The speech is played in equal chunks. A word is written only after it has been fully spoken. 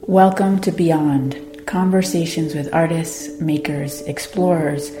Welcome to Beyond, conversations with artists, makers,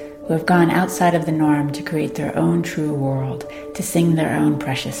 explorers who have gone outside of the norm to create their own true world, to sing their own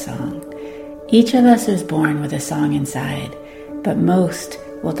precious song. Each of us is born with a song inside, but most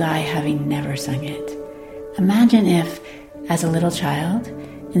will die having never sung it. Imagine if, as a little child,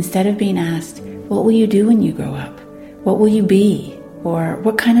 instead of being asked, "What will you do when you grow up? What will you be? Or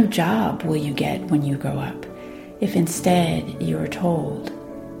what kind of job will you get when you grow up?" if instead you were told,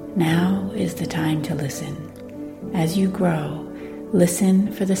 "Now is the time to listen. As you grow, listen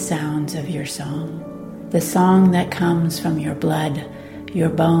for the sounds of your song, the song that comes from your blood, your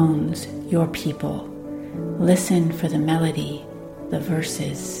bones, your people. Listen for the melody, the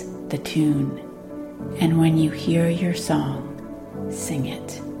verses, the tune. And when you hear your song, sing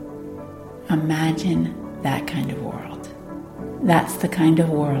it." Imagine that kind of world. That's the kind of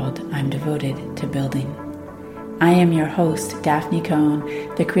world I'm devoted to building. I am your host, Daphne Cohn,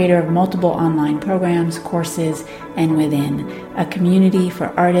 the creator of multiple online programs, courses, and Within, a community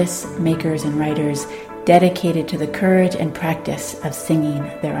for artists, makers, and writers dedicated to the courage and practice of singing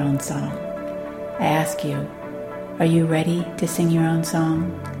their own song. I ask you, are you ready to sing your own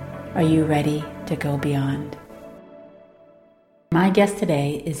song? Are you ready to go beyond? My guest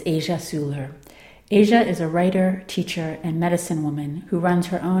today is Asia Suler. Asia is a writer, teacher, and medicine woman who runs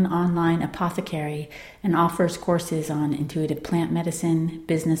her own online apothecary and offers courses on intuitive plant medicine,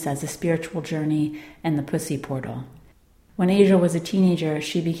 business as a spiritual journey, and the Pussy Portal. When Asia was a teenager,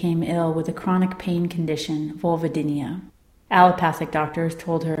 she became ill with a chronic pain condition, vulvodynia. Allopathic doctors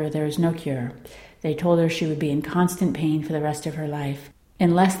told her there is no cure. They told her she would be in constant pain for the rest of her life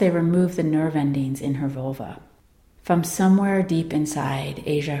unless they removed the nerve endings in her vulva. From somewhere deep inside,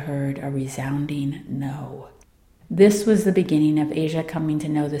 Asia heard a resounding no. This was the beginning of Asia coming to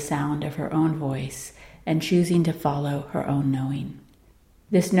know the sound of her own voice and choosing to follow her own knowing.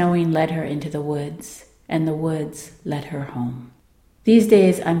 This knowing led her into the woods, and the woods led her home. These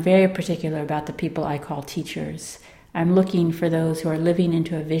days, I'm very particular about the people I call teachers. I'm looking for those who are living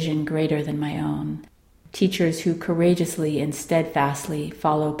into a vision greater than my own. Teachers who courageously and steadfastly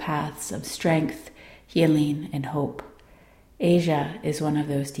follow paths of strength, healing, and hope. Asia is one of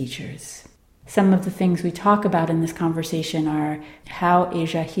those teachers. Some of the things we talk about in this conversation are how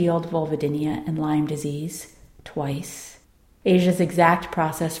Asia healed vulvodynia and Lyme disease twice, Asia's exact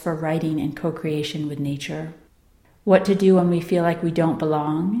process for writing and co-creation with nature, what to do when we feel like we don't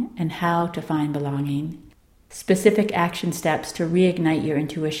belong and how to find belonging, specific action steps to reignite your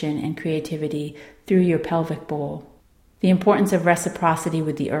intuition and creativity through your pelvic bowl, the importance of reciprocity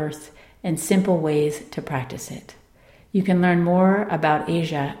with the earth, and simple ways to practice it. You can learn more about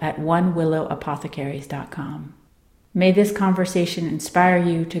Asia at onewillowapothecaries.com. May this conversation inspire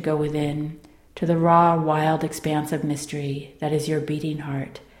you to go within, to the raw, wild expanse of mystery that is your beating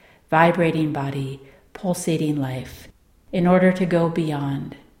heart, vibrating body, pulsating life, in order to go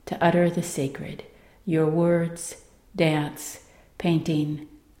beyond, to utter the sacred, your words, dance, painting,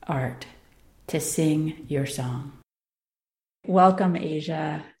 art, to sing your song. Welcome,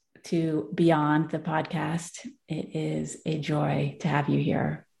 Asia, to Beyond the podcast. It is a joy to have you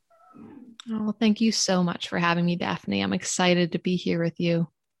here. Oh, thank you so much for having me, Daphne. I'm excited to be here with you.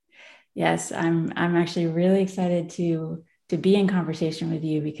 Yes, I'm actually really excited to be in conversation with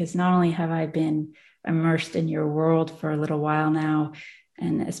you because not only have I been immersed in your world for a little while now,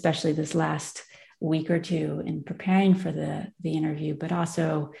 and especially this last week or two in preparing for the interview, but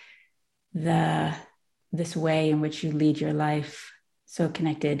also this way in which you lead your life, so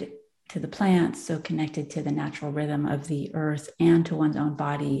connected to the plants, so connected to the natural rhythm of the earth and to one's own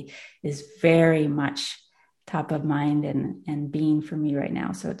body, is very much top of mind and being for me right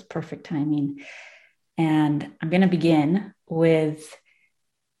now. So it's perfect timing. And I'm going to begin with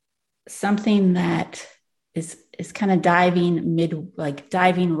something that is kind of diving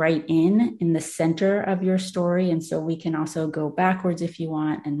right in the center of your story. And so we can also go backwards if you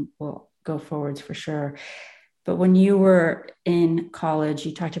want, and we'll go forwards for sure. But when you were in college,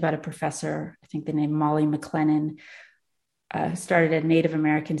 you talked about a professor, I think the name Molly McLennan, started a Native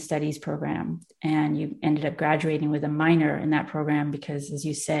American Studies program, and you ended up graduating with a minor in that program because, as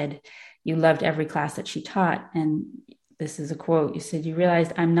you said, you loved every class that she taught. And this is a quote. You said, "You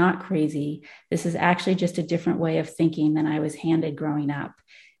realized I'm not crazy. This is actually just a different way of thinking than I was handed growing up.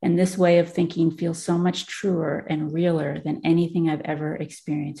 And this way of thinking feels so much truer and realer than anything I've ever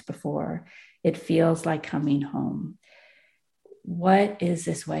experienced before. It feels like coming home." What is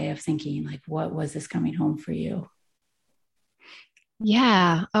this way of thinking? Like, what was this coming home for you?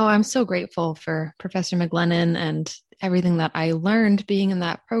 Yeah. Oh, I'm so grateful for Professor McLennan and everything that I learned being in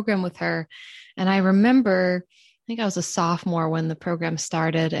that program with her. And I remember, think I was a sophomore when the program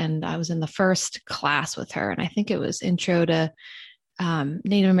started, and I was in the first class with her. And I think it was Intro to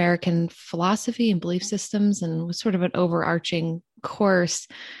Native American philosophy and belief systems, and was sort of an overarching course.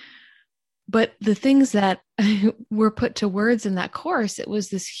 But the things that were put to words in that course, it was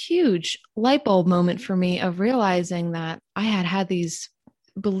this huge light bulb moment for me of realizing that I had had these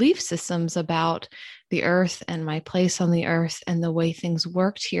belief systems about the earth and my place on the earth and the way things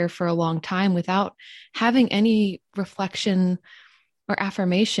worked here for a long time without having any reflection or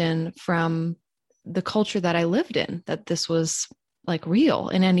affirmation from the culture that I lived in, that this was like real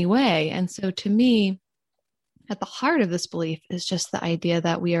in any way. And so to me, at the heart of this belief is just the idea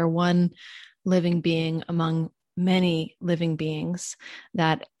that we are one living being among many living beings,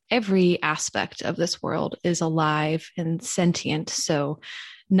 that every aspect of this world is alive and sentient. So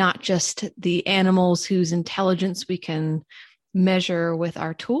not just the animals whose intelligence we can measure with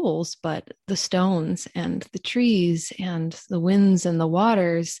our tools, but the stones and the trees and the winds and the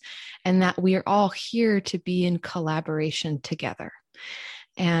waters, and that we are all here to be in collaboration together.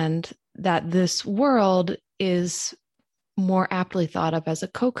 And that this world is more aptly thought of as a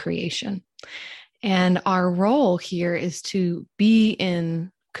co-creation. And our role here is to be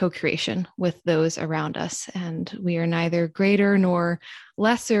in co-creation with those around us. And we are neither greater nor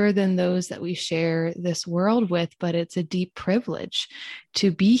lesser than those that we share this world with, but it's a deep privilege to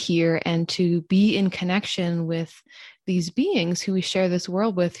be here and to be in connection with these beings who we share this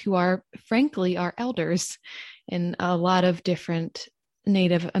world with, who are frankly our elders in a lot of different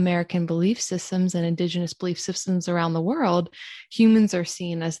Native American belief systems and indigenous belief systems around the world. Humans are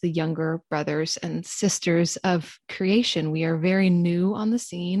seen as the younger brothers and sisters of creation. We are very new on the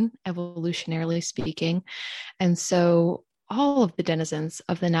scene, evolutionarily speaking. And so all of the denizens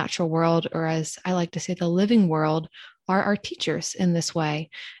of the natural world, or as I like to say, the living world, are our teachers in this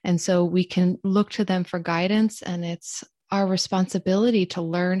way. And so we can look to them for guidance, and it's our responsibility to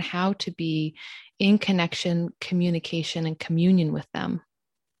learn how to be in connection, communication, and communion with them.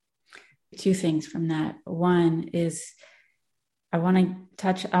 Two things from that. One is I want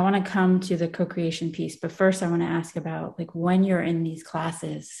to come to the co-creation piece, but first I want to ask about, like, when you're in these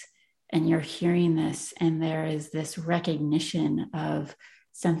classes and you're hearing this and there is this recognition of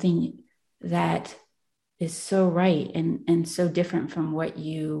something that is so right and so different from what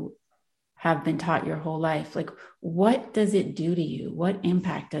you have been taught your whole life. Like, what does it do to you? What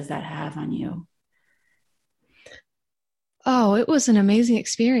impact does that have on you? Oh, it was an amazing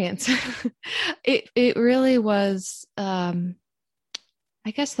experience. It really was. I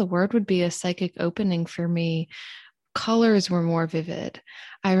guess the word would be a psychic opening for me. Colors were more vivid.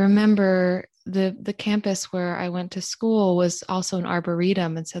 I remember the campus where I went to school was also an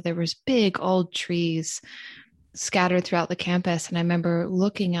arboretum, and so there was big old trees scattered throughout the campus. And I remember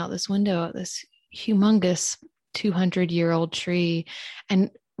looking out this window at this humongous 200-year-old tree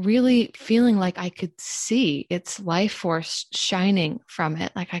and really feeling like I could see its life force shining from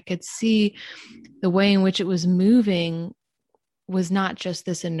it. Like I could see the way in which it was moving was not just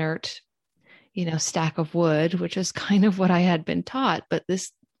this inert, stack of wood, which is kind of what I had been taught, but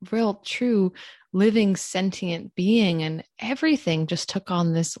this real, true, living, sentient being. And everything just took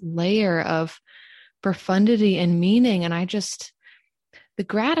on this layer of profundity and meaning. And the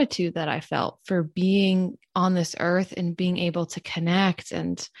gratitude that I felt for being on this earth and being able to connect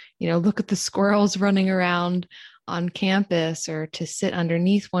and, look at the squirrels running around on campus or to sit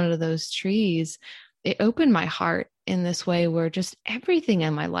underneath one of those trees, it opened my heart in this way where just everything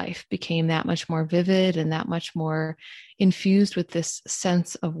in my life became that much more vivid and that much more infused with this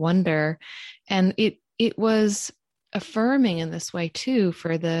sense of wonder. And it was affirming in this way too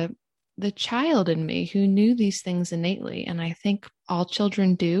for the child in me who knew these things innately. And I think all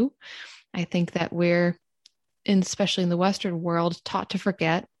children do. I think that we're, especially in the Western world, taught to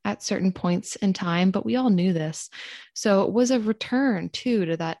forget at certain points in time, but we all knew this. So it was a return too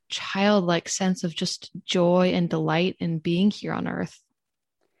to that childlike sense of just joy and delight in being here on earth.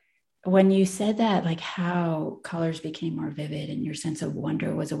 When you said that, like how colors became more vivid and your sense of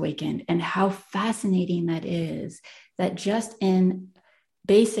wonder was awakened, and how fascinating that is, that just in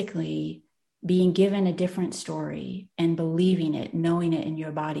basically being given a different story and believing it, knowing it in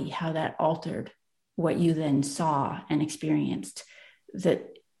your body, how that altered what you then saw and experienced, that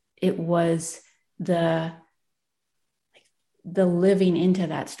it was the living into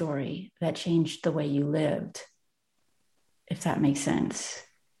that story that changed the way you lived, if that makes sense.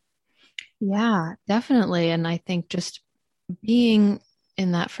 Yeah, definitely. And I think just being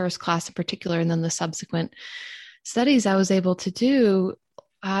in that first class in particular, and then the subsequent studies I was able to do,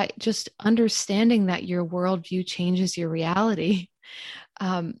 just understanding that your worldview changes your reality.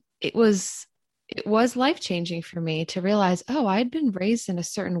 It was it was life-changing for me to realize, oh, I'd been raised in a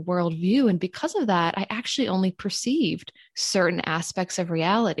certain worldview. And because of that, I actually only perceived certain aspects of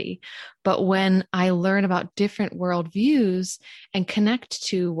reality. But when I learn about different worldviews and connect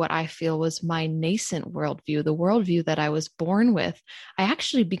to what I feel was my nascent worldview, the worldview that I was born with, I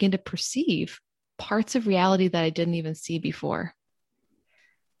actually begin to perceive parts of reality that I didn't even see before.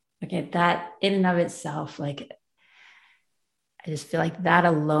 Okay, that in and of itself, like, I just feel like that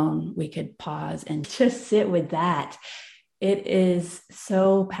alone, we could pause and just sit with that. It is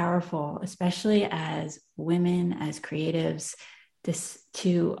so powerful, especially as women, as creatives, this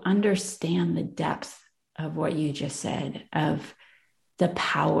to understand the depth of what you just said, of the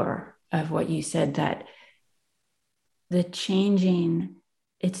power of what you said, that the changing,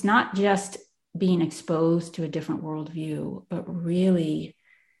 it's not just being exposed to a different worldview, but really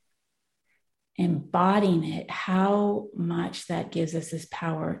embodying it, how much that gives us this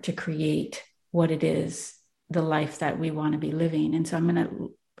power to create what it is, the life that we want to be living. And so I'm going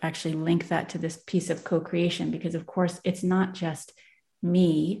to actually link that to this piece of co-creation, because of course it's not just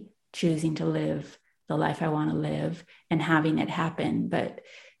me choosing to live the life I want to live and having it happen, but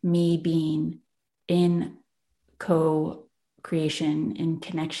me being in co-creation, in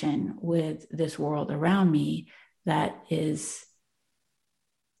connection with this world around me that is,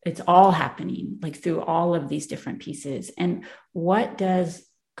 it's all happening like through all of these different pieces. And what does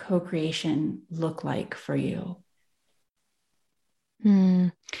co-creation look like for you?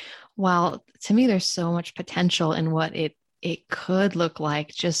 Well, to me, there's so much potential in what it could look like.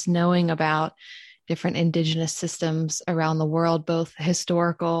 Just knowing about different indigenous systems around the world, both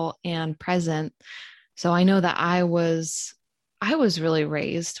historical and present. So I know that I was really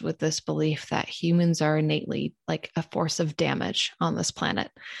raised with this belief that humans are innately like a force of damage on this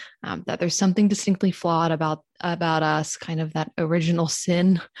planet, that there's something distinctly flawed about us, kind of that original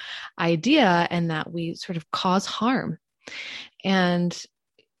sin idea, and that we sort of cause harm. And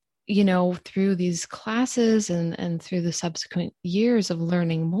through these classes and through the subsequent years of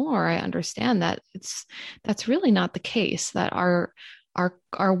learning more, I understand that that's really not the case, that our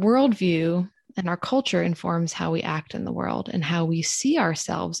worldview and our culture informs how we act in the world and how we see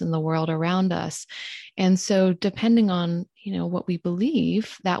ourselves in the world around us. And so depending on, what we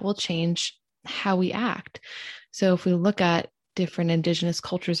believe, that will change how we act. So if we look at different indigenous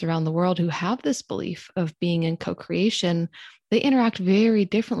cultures around the world who have this belief of being in co-creation, they interact very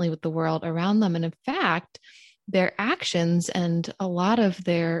differently with the world around them. And in fact, their actions and a lot of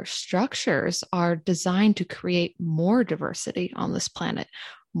their structures are designed to create more diversity on this planet,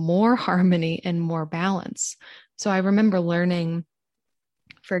 more harmony and more balance. So I remember learning,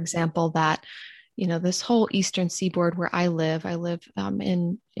 for example, that this whole eastern seaboard where I live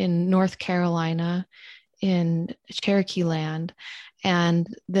in North Carolina, in Cherokee land, and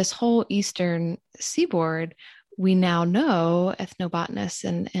this whole eastern seaboard, we now know, ethnobotanists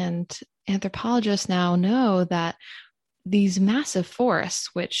and anthropologists now know, that these massive forests,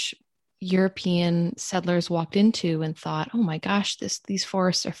 which European settlers walked into and thought, oh my gosh, these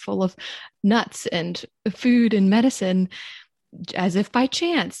forests are full of nuts and food and medicine, as if by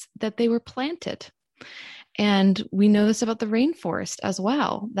chance, that they were planted. And we know this about the rainforest as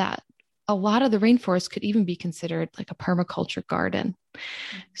well, that a lot of the rainforest could even be considered like a permaculture garden.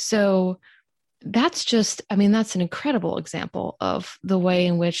 So that's an incredible example of the way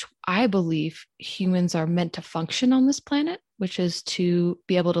in which I believe humans are meant to function on this planet, which is to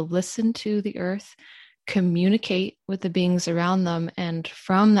be able to listen to the earth, communicate with the beings around them, and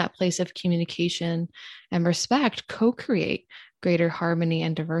from that place of communication and respect, co-create greater harmony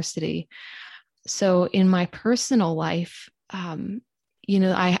and diversity. So in my personal life,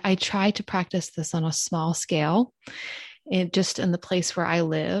 I try to practice this on a small scale, and just in the place where I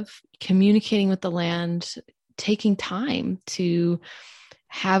live, communicating with the land, taking time to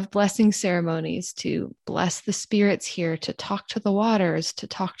have blessing ceremonies, to bless the spirits here, to talk to the waters, to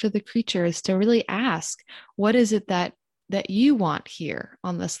talk to the creatures, to really ask, what is it that you want here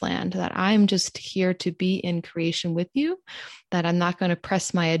on this land, that I'm just here to be in creation with you, that I'm not going to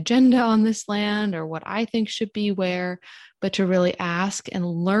press my agenda on this land or what I think should be where, but to really ask and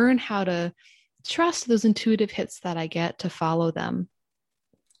learn how to trust those intuitive hits that I get, to follow them.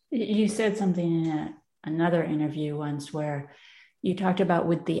 You said something in another interview once where you talked about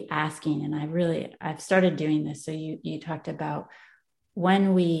with the asking, and I've started doing this. So you talked about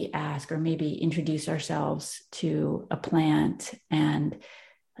when we ask or maybe introduce ourselves to a plant and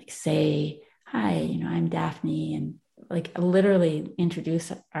like say, hi, I'm Daphne, and like literally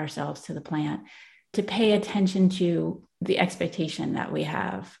introduce ourselves to the plant, to pay attention to the expectation that we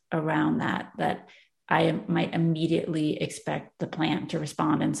have around that I might immediately expect the plant to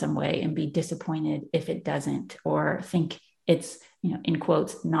respond in some way and be disappointed if it doesn't, or think it's, in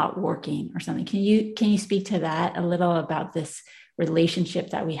quotes, not working or something. Can you speak to that a little, about this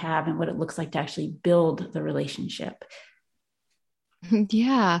relationship that we have and what it looks like to actually build the relationship?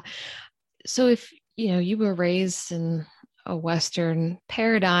 Yeah. So if, you were raised in a Western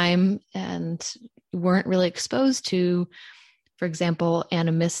paradigm and weren't really exposed to, for example,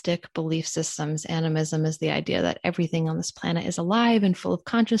 animistic belief systems. Animism is the idea that everything on this planet is alive and full of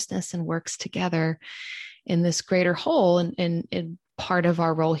consciousness and works together in this greater whole. And part of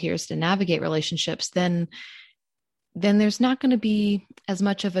our role here is to navigate relationships. Then there's not going to be as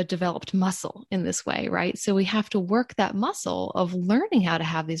much of a developed muscle in this way, right? So we have to work that muscle of learning how to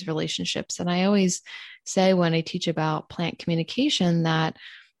have these relationships. And I always say when I teach about plant communication that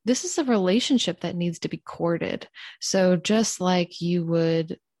this is a relationship that needs to be courted. So just like you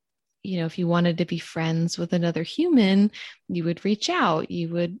would, if you wanted to be friends with another human, you would reach out, you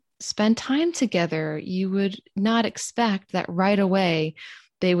would spend time together. You would not expect that right away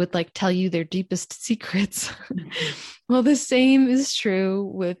they would tell you their deepest secrets. Well, the same is true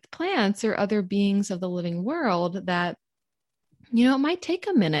with plants or other beings of the living world, that, it might take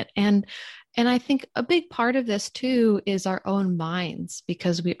a minute. And I think a big part of this too is our own minds,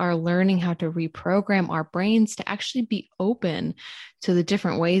 because we are learning how to reprogram our brains to actually be open to the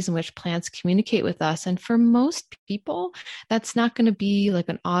different ways in which plants communicate with us. And for most people, that's not going to be like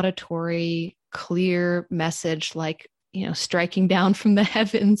an auditory, clear message, striking down from the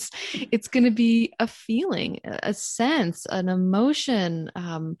heavens. It's going to be a feeling, a sense, an emotion,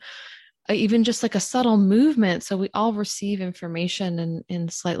 even just like a subtle movement. So we all receive information in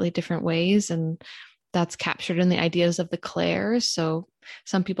slightly different ways. And that's captured in the ideas of the clairs. So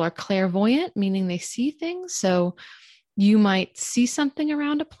some people are clairvoyant, meaning they see things. So you might see something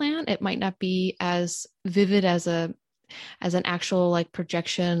around a plant. It might not be as vivid as an actual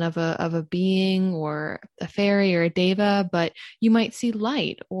projection of a being or a fairy or a deva, but you might see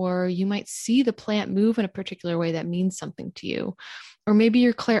light, or you might see the plant move in a particular way that means something to you. Or maybe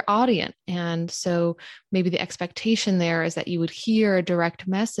you're clairaudient. And so maybe the expectation there is that you would hear a direct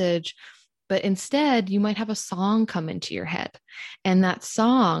message, but instead you might have a song come into your head, and that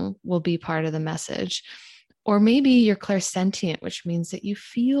song will be part of the message. Or maybe you're clairsentient, which means that you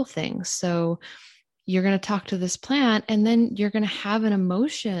feel things. So you're going to talk to this plant, and then you're going to have an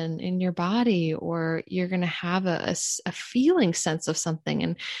emotion in your body, or you're going to have a feeling sense of something.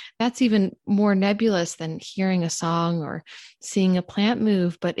 And that's even more nebulous than hearing a song or seeing a plant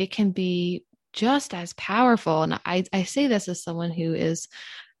move, but it can be just as powerful. And I say this as someone who is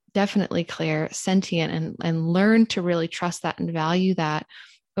definitely clairsentient and learned to really trust that and value that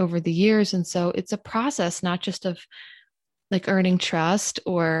over the years. And so it's a process, not just of earning trust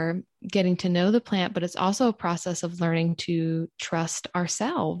or getting to know the plant, but it's also a process of learning to trust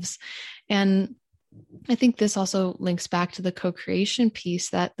ourselves. And I think this also links back to the co-creation piece,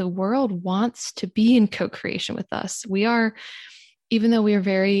 that the world wants to be in co-creation with us. We are, even though we are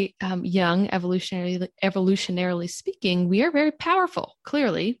very young, evolutionarily speaking, we are very powerful.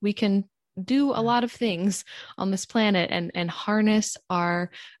 Clearly, we can do a lot of things on this planet and harness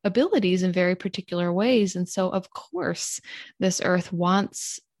our abilities in very particular ways. And so, of course, this earth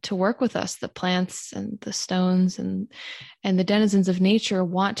wants to work with us. The plants and the stones and the denizens of nature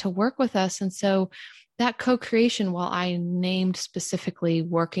want to work with us. And so that co-creation, while I named specifically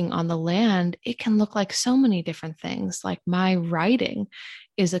working on the land, it can look like so many different things. Like my writing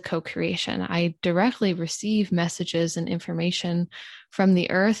is a co-creation. I directly receive messages and information from the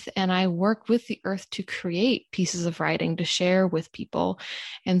earth, and I work with the earth to create pieces of writing to share with people.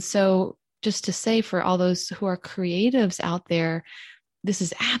 And so just to say, for all those who are creatives out there, this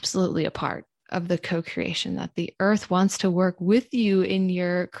is absolutely a part of the co-creation, that the earth wants to work with you in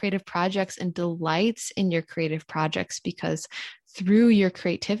your creative projects and delights in your creative projects, because through your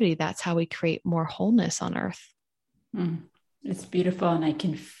creativity, that's how we create more wholeness on earth. It's beautiful. And I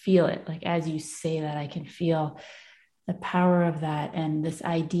can feel it. As you say that, I can feel the power of that. And this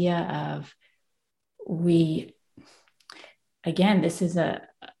idea of this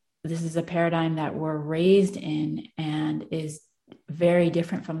is a paradigm that we're raised in, and is very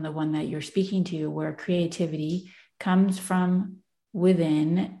different from the one that you're speaking to, where creativity comes from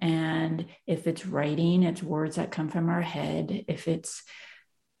within. And if it's writing, it's words that come from our head. If it's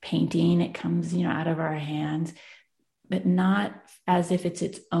painting, it comes, out of our hands, but not as if it's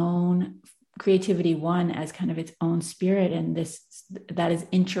its own creativity, one as kind of its own spirit. And this, that is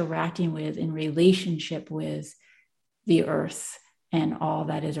interacting with, in relationship with the earth and all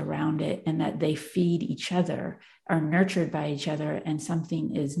that is around it, and that they feed each other, are nurtured by each other, and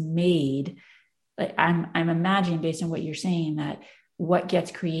something is made. like I'm imagining based on what you're saying that what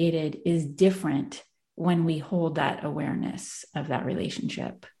gets created is different when we hold that awareness of that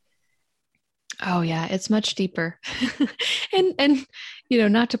relationship. Oh yeah, it's much deeper. And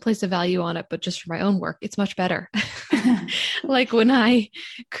not to place a value on it, but just for my own work, it's much better. Like when I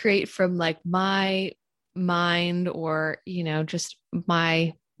create from like my mind or, just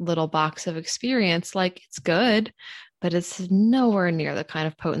my little box of experience, like it's good, but it's nowhere near the kind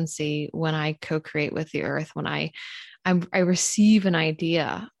of potency when I co-create with the earth, when I receive an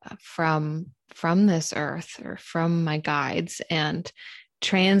idea from this earth or from my guides and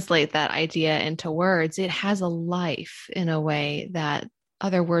translate that idea into words. It has a life in a way that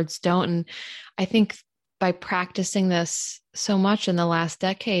other words don't. And I think by practicing this so much in the last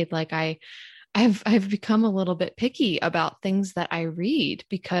decade, like I've become a little bit picky about things that I read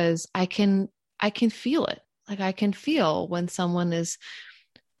because I can feel it. Like I can feel when someone is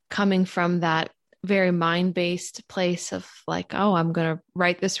coming from that very mind-based place of like, oh, I'm going to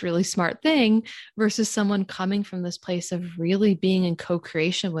write this really smart thing versus someone coming from this place of really being in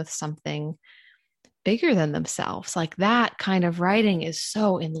co-creation with something bigger than themselves. Like that kind of writing is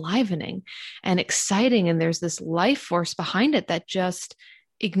so enlivening and exciting. And there's this life force behind it that just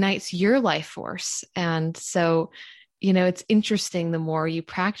ignites your life force. And so, it's interesting. The more you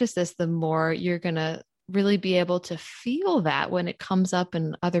practice this, the more you're going to really be able to feel that when it comes up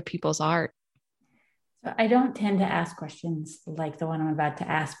in other people's art. So I don't tend to ask questions like the one I'm about to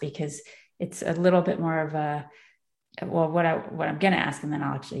ask because it's a little bit more of a, well, what I'm going to ask, and then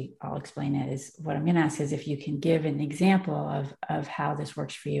I'll explain it, is what I'm going to ask is if you can give an example of how this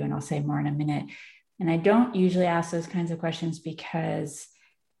works for you, and I'll say more in a minute. And I don't usually ask those kinds of questions because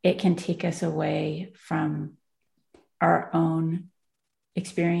it can take us away from our own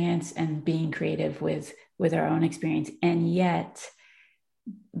experience and being creative with our own experience. And yet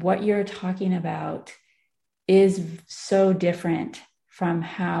what you're talking about is so different from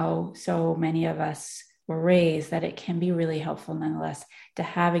how so many of us were raised that it can be really helpful nonetheless to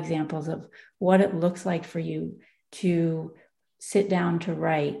have examples of what it looks like for you to sit down to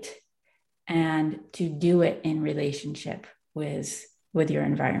write and to do it in relationship with your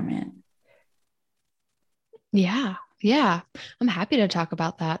environment. Yeah. Yeah. I'm happy to talk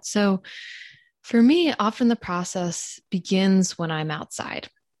about that. So for me, often the process begins when I'm outside.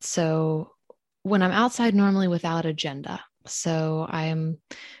 So when I'm outside, normally without agenda. So I'm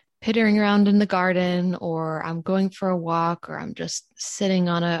pittering around in the garden, or I'm going for a walk, or I'm just sitting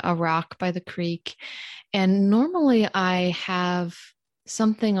on a rock by the creek. And normally I have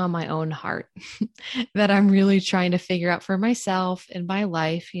something on my own heart that I'm really trying to figure out for myself in my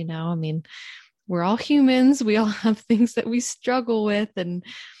life. I mean, we're all humans, we all have things that we struggle with. And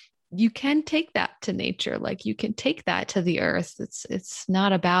you can take that to nature, like you can take that to the earth. It's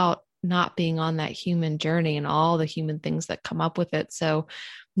not about not being on that human journey and all the human things that come up with it. So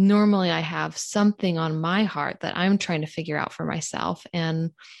normally I have something on my heart that I'm trying to figure out for myself. And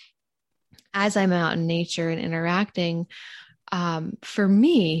as I'm out in nature and interacting, for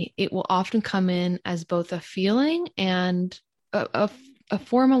me, it will often come in as both a feeling and a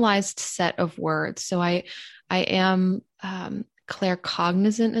formalized set of words. So I am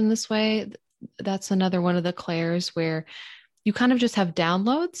claircognizant in this way. That's another one of the clairs where you kind of just have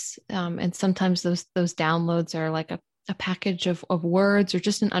downloads. And sometimes those downloads are like a package of words or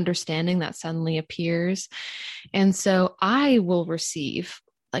just an understanding that suddenly appears. And so I will receive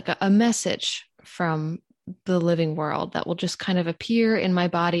like a message from the living world that will just kind of appear in my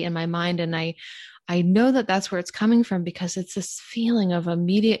body and my mind. And I know that that's where it's coming from because it's this feeling of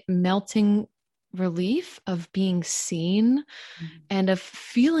immediate melting relief of being seen and of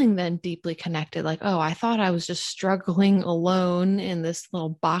feeling then deeply connected. Like, oh, I thought I was just struggling alone in this little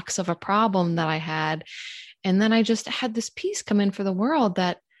box of a problem that I had. And then I just had this piece come in for the world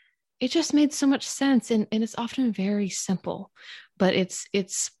that it just made so much sense. And it's often very simple, but it's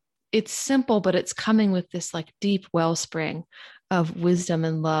simple, but it's coming with this like deep wellspring of wisdom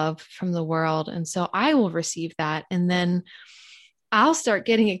and love from the world. And so I will receive that. And then I'll start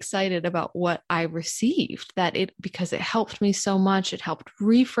getting excited about what I received, because it helped me so much. It helped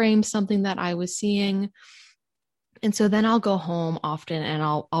reframe something that I was seeing. And so then I'll go home often and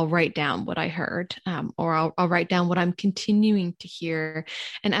I'll write down what I heard, or I'll write down what I'm continuing to hear.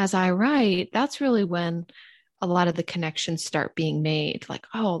 And as I write, that's really when a lot of the connections start being made. Like,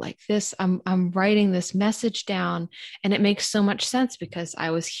 oh, like this, I'm writing this message down, and it makes so much sense because I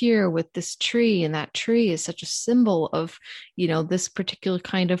was here with this tree, and that tree is such a symbol of, this particular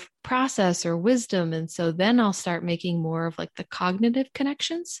kind of process or wisdom. And so then I'll start making more of like the cognitive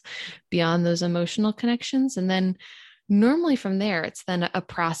connections beyond those emotional connections. And then normally from there, it's then a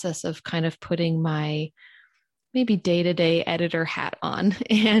process of kind of putting my maybe day-to-day editor hat on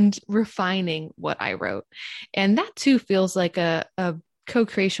and refining what I wrote. And that too feels like a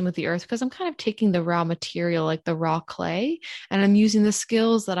co-creation with the earth, because I'm kind of taking the raw material, like the raw clay, and I'm using the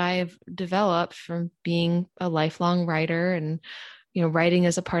skills that I've developed from being a lifelong writer and, writing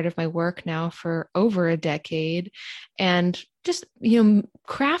as a part of my work now for over a decade, and just,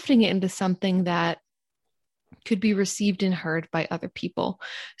 crafting it into something that could be received and heard by other people.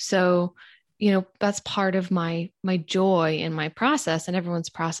 So, that's part of my joy in my process, and everyone's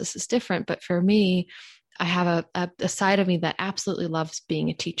process is different. But for me, I have a side of me that absolutely loves being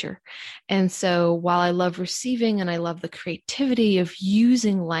a teacher. And so while I love receiving and I love the creativity of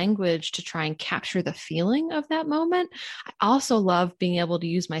using language to try and capture the feeling of that moment, I also love being able to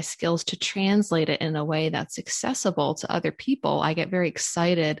use my skills to translate it in a way that's accessible to other people. I get very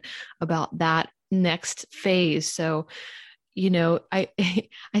excited about that next phase. So, I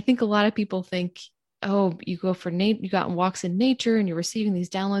I think a lot of people think, oh, you go you go out and walks in nature and you're receiving these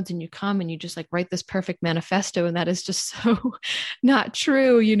downloads and you come and you just like write this perfect manifesto. And that is just so not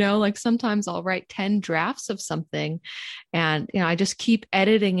true. Like sometimes I'll write 10 drafts of something and, I just keep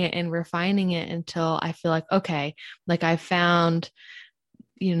editing it and refining it until I feel like, okay, like I found,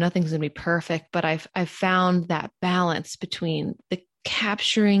 nothing's going to be perfect, but I've found that balance between the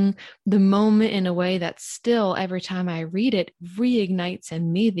capturing the moment in a way that still, every time I read it, reignites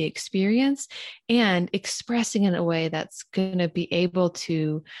in me the experience, and expressing in a way that's going to be able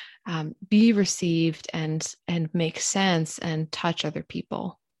to be received and make sense and touch other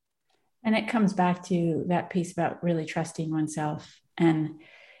people. And it comes back to that piece about really trusting oneself. And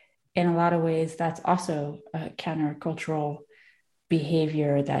in a lot of ways, that's also a countercultural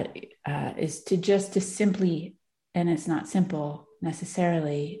behavior that is to simply, and it's not simple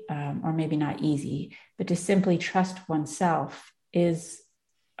necessarily, or maybe not easy, but to simply trust oneself is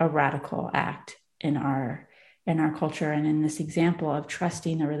a radical act in our culture. And in this example of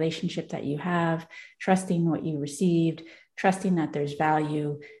trusting the relationship that you have, trusting what you received, trusting that there's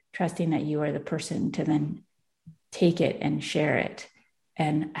value, trusting that you are the person to then take it and share it,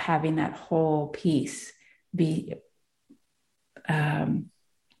 and having that whole piece be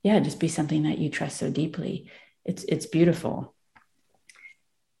just be something that you trust so deeply. It's beautiful.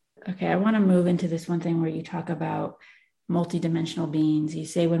 Okay, I want to move into this one thing where you talk about multidimensional beings. You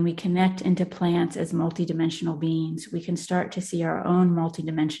say when we connect into plants as multidimensional beings, we can start to see our own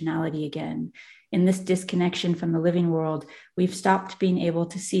multidimensionality again. In this disconnection from the living world, we've stopped being able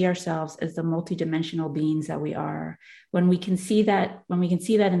to see ourselves as the multidimensional beings that we are. When we can see that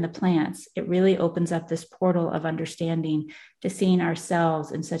in the plants, it really opens up this portal of understanding to seeing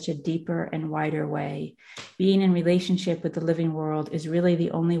ourselves in such a deeper and wider way. Being in relationship with the living world is really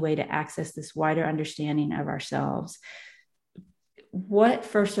the only way to access this wider understanding of ourselves. What,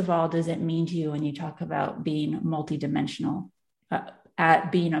 first of all, does it mean to you when you talk about being multidimensional?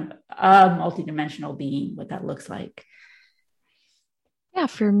 At being a multidimensional being, what that looks like? Yeah,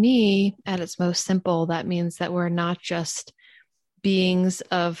 for me, at its most simple, that means that we're not just beings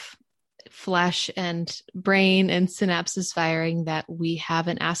of flesh and brain and synapses firing, that we have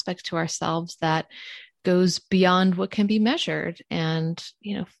an aspect to ourselves that goes beyond what can be measured and,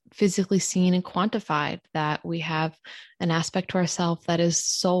 physically seen and quantified, that we have an aspect to ourselves that is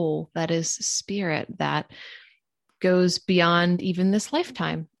soul, that is spirit, that goes beyond even this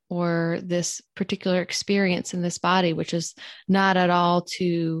lifetime or this particular experience in this body, which is not at all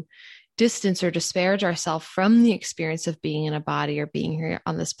to distance or disparage ourselves from the experience of being in a body or being here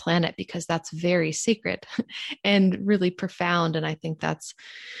on this planet, because that's very sacred and really profound. And I think that's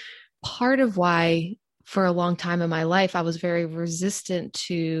part of why for a long time in my life, I was very resistant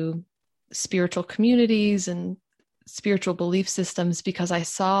to spiritual communities and spiritual belief systems, because I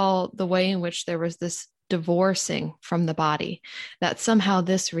saw the way in which there was this divorcing from the body, that somehow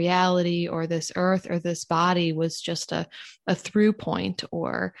this reality or this earth or this body was just a through point,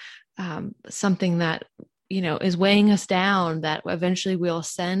 or something that is weighing us down that eventually we'll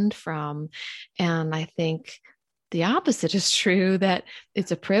ascend from. And I think the opposite is true, that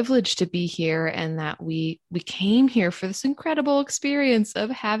it's a privilege to be here, and that we came here for this incredible experience of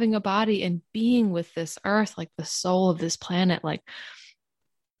having a body and being with this earth, like the soul of this planet. Like,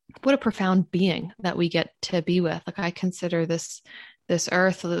 what a profound being that we get to be with. Like, I consider this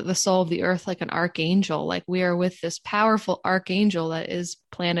earth, the soul of the earth, like an archangel. Like, we are with this powerful archangel that is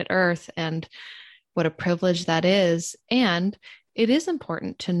planet Earth, and what a privilege that is. And it is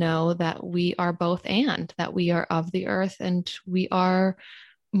important to know that we are both, and that we are of the earth and we are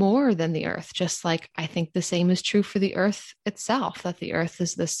more than the earth. Just like I think the same is true for the earth itself, that the earth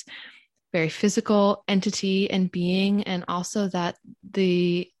is this very physical entity and being, and also that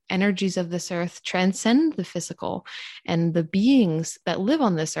the energies of this earth transcend the physical, and the beings that live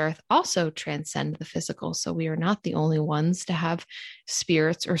on this earth also transcend the physical. So we are not the only ones to have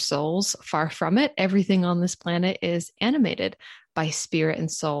spirits or souls. Far from it. Everything on this planet is animated by spirit and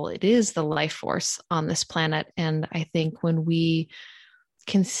soul. It is the life force on this planet. And I think when we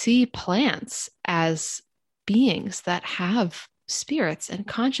can see plants as beings that have spirits and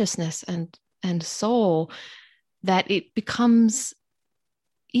consciousness and soul, that it becomes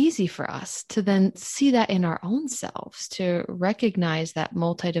easy for us to then see that in our own selves, to recognize that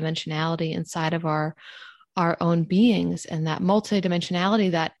multidimensionality inside of our own beings, and that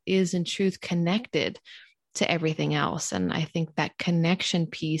multidimensionality that is in truth connected to everything else. And I think that connection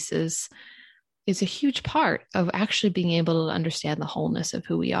piece is a huge part of actually being able to understand the wholeness of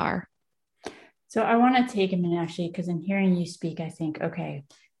who we are. So I want to take a minute, actually, because in hearing you speak, I think, okay,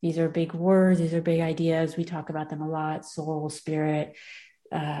 these are big words, these are big ideas. We talk about them a lot: soul, spirit.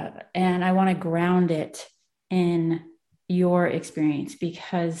 And I want to ground it in your experience,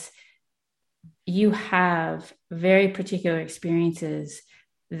 because you have very particular experiences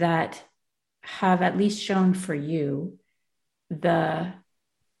that have at least shown for you the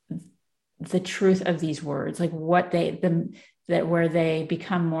truth of these words, like what that where they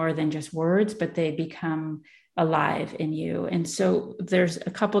become more than just words, but they become alive in you. And so there's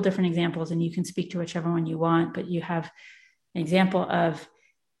a couple different examples, and you can speak to whichever one you want, but you have an example of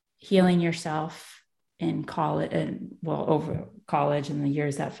healing yourself in college, and over college and the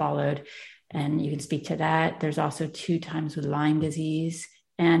years that followed. And you can speak to that. There's also 2 times with Lyme disease.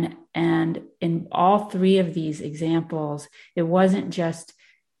 And in all 3 of these examples, it wasn't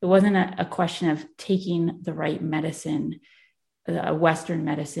a question of taking the right medicine, Western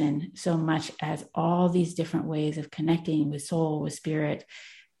medicine, so much as all these different ways of connecting with soul, with spirit,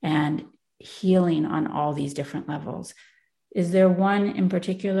 and healing on all these different levels. Is there one in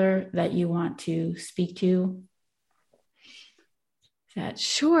particular that you want to speak to?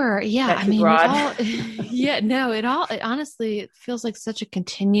 Sure. Yeah. I mean, it honestly, it feels like such a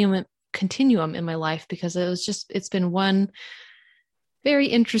continuum in my life, because it's been one very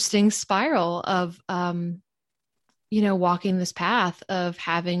interesting spiral of, walking this path of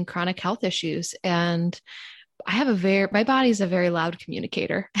having chronic health issues. And my body is a very loud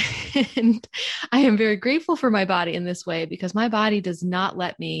communicator. And I am very grateful for my body in this way, because my body does not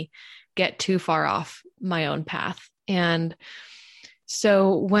let me get too far off my own path. And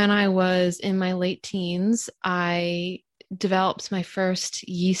so when I was in my late teens, I developed my first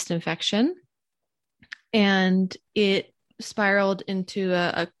yeast infection, and it spiraled into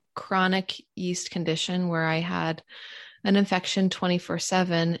a chronic yeast condition where I had an infection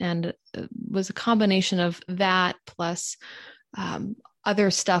 24/7, and it was a combination of that plus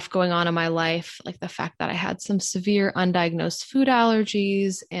other stuff going on in my life, like the fact that I had some severe undiagnosed food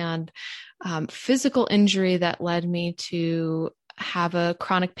allergies and physical injury that led me to have a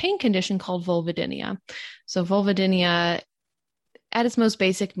chronic pain condition called vulvodynia. So vulvodynia, at its most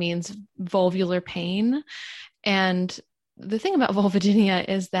basic, means vulvular pain. And the thing about vulvodynia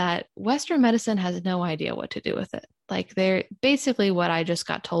is that Western medicine has no idea what to do with it. Like, they're basically, what I just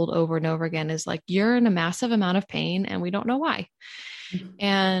got told over and over again is like, you're in a massive amount of pain and we don't know why. Mm-hmm.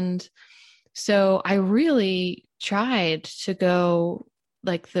 And so I really tried to go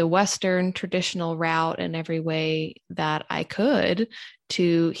like the Western traditional route in every way that I could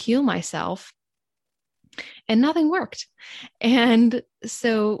to heal myself, and nothing worked. And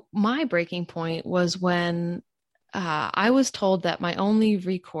so my breaking point was when I was told that my only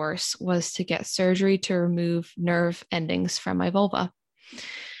recourse was to get surgery to remove nerve endings from my vulva.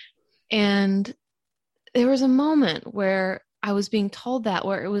 And there was a moment where I was being told that,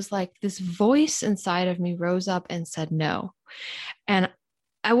 where it was like this voice inside of me rose up and said no. And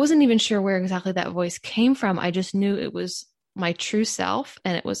I wasn't even sure where exactly that voice came from. I just knew it was my true self.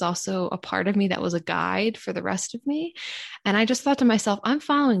 And it was also a part of me that was a guide for the rest of me. And I just thought to myself, I'm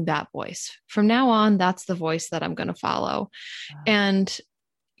following that voice. From now on, that's the voice that I'm going to follow. Wow. And,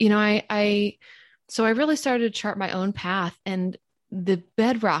 so I really started to chart my own path. And the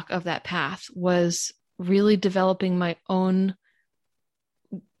bedrock of that path was really developing my own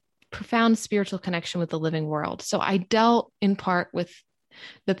profound spiritual connection with the living world. So I dealt in part with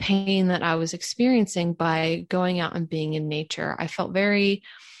the pain that I was experiencing by going out and being in nature. I felt very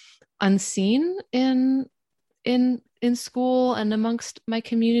unseen in school and amongst my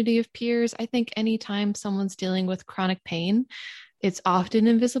community of peers. I think anytime someone's dealing with chronic pain, it's often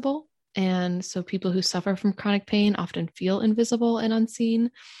invisible. And so people who suffer from chronic pain often feel invisible and unseen.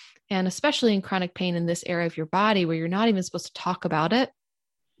 And especially in chronic pain in this area of your body where you're not even supposed to talk about it.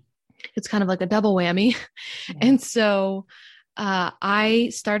 it's kind of like a double whammy. Yeah. And so I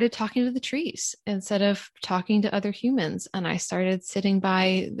started talking to the trees instead of talking to other humans. And I started sitting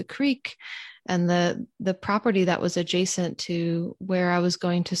by the creek and the property that was adjacent to where I was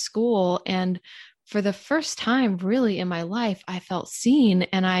going to school. And for the first time really in my life, I felt seen.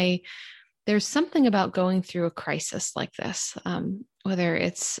 And there's something about going through a crisis like this, whether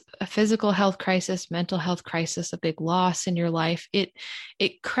it's a physical health crisis, mental health crisis, a big loss in your life, it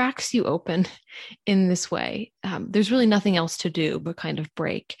cracks you open in this way. There's really nothing else to do but kind of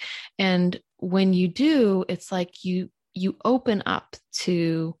break. And when you do, it's like you open up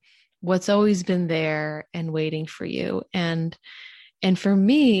to what's always been there and waiting for you. And for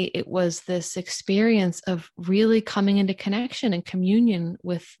me, it was this experience of really coming into connection and communion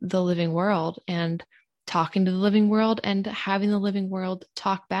with the living world and talking to the living world and having the living world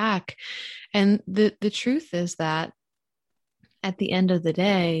talk back. And the truth is that at the end of the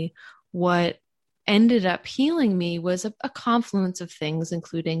day, what ended up healing me was a confluence of things,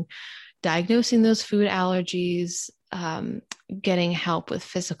 including diagnosing those food allergies, getting help with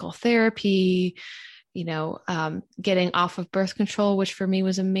physical therapy, getting off of birth control, which for me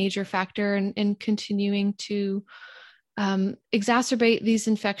was a major factor in continuing to exacerbate these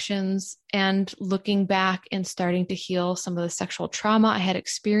infections, and looking back and starting to heal some of the sexual trauma I had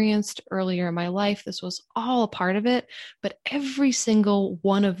experienced earlier in my life. This was all a part of it, but every single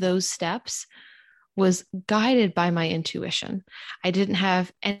one of those steps was guided by my intuition. I didn't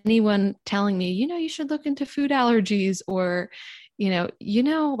have anyone telling me, you should look into food allergies, or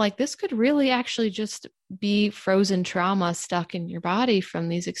like this could really actually just be frozen trauma stuck in your body from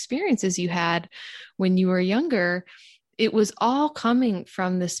these experiences you had when you were younger. It was all coming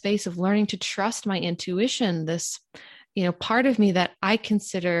from the space of learning to trust my intuition, this, part of me that I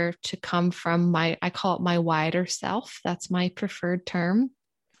consider to come from I call it my wider self. That's my preferred term,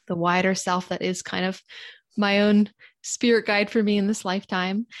 the wider self that is kind of my own spirit guide for me in this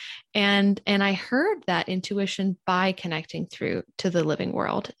lifetime. And I heard that intuition by connecting through to the living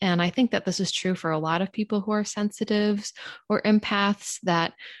world. And I think that this is true for a lot of people who are sensitives or empaths,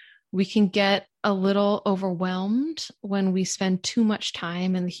 that we can get a little overwhelmed when we spend too much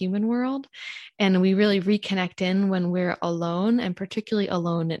time in the human world, and we really reconnect in when we're alone, and particularly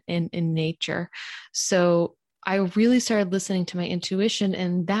alone in nature. So I really started listening to my intuition,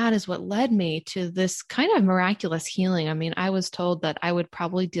 and that is what led me to this kind of miraculous healing. I mean, I was told that I would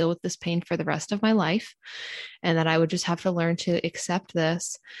probably deal with this pain for the rest of my life, and that I would just have to learn to accept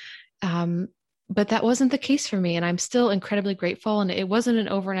this. But that wasn't the case for me, and I'm still incredibly grateful. And it wasn't an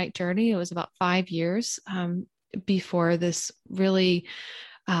overnight journey. It was about 5 years before this really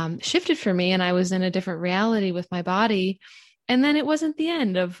shifted for me, and I was in a different reality with my body. And then it wasn't the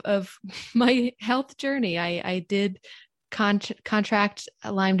end of my health journey. I did contract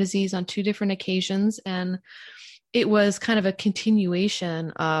Lyme disease on 2 different occasions, and it was kind of a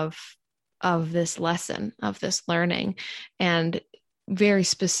continuation of this lesson, of this learning. And very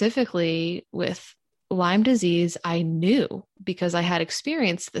specifically with Lyme disease, I knew, because I had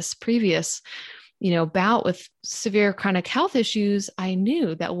experienced this previous, bout with severe chronic health issues, I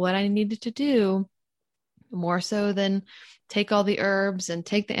knew that what I needed to do, more so than take all the herbs and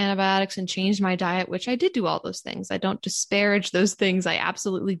take the antibiotics and change my diet, which I did do all those things. I don't disparage those things. I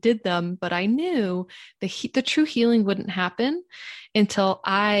absolutely did them, but I knew the true healing wouldn't happen until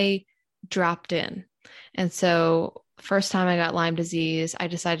I dropped in. And so first time I got Lyme disease, I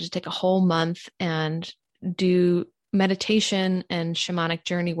decided to take a whole month and do meditation and shamanic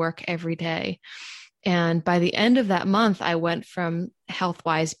journey work every day. And by the end of that month, I went from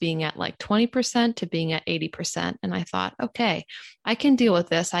health-wise being at like 20% to being at 80%. And I thought, okay, I can deal with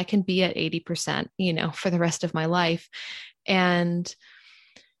this. I can be at 80%, for the rest of my life. And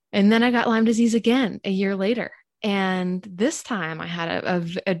then I got Lyme disease again a year later. And this time I had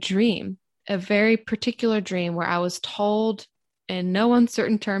a dream, a very particular dream, where I was told in no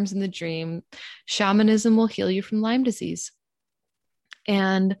uncertain terms in the dream, shamanism will heal you from Lyme disease.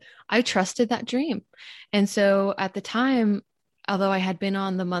 And I trusted that dream. And so at the time, although I had been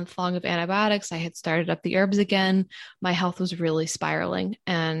on the month long of antibiotics, I had started up the herbs again, my health was really spiraling.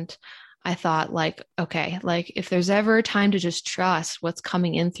 And I thought, okay, if there's ever a time to just trust what's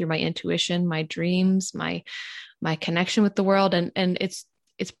coming in through my intuition, my dreams, my connection with the world. And it's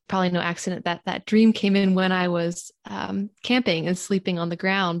probably no accident that that dream came in when I was camping and sleeping on the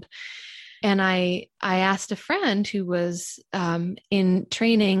ground. And I asked a friend who was in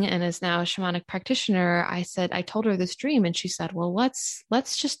training and is now a shamanic practitioner. I told her this dream, and she said, well, let's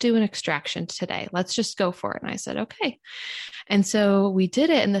just do an extraction today. Let's just go for it. And I said, okay. And so we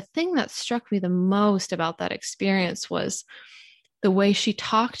did it. And the thing that struck me the most about that experience was the way she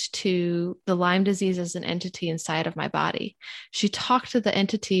talked to the Lyme disease as an entity inside of my body. She talked to the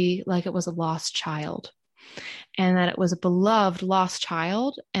entity like it was a lost child, and that it was a beloved lost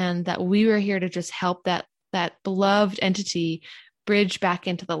child, and that we were here to just help that beloved entity bridge back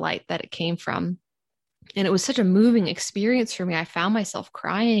into the light that it came from. And it was such a moving experience for me. I found myself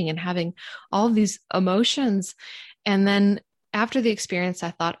crying and having all of these emotions. And then after the experience,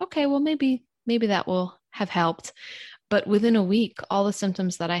 I thought, okay, well, maybe that will have helped. But within a week, all the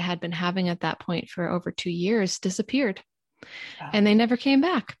symptoms that I had been having at that point for over 2 years disappeared, and they never came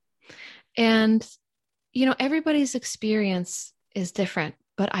back. And, everybody's experience is different,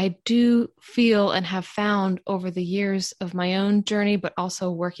 but I do feel and have found over the years of my own journey, but also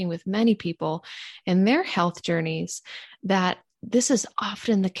working with many people in their health journeys, that this is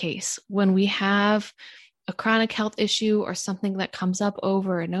often the case when we have a chronic health issue or something that comes up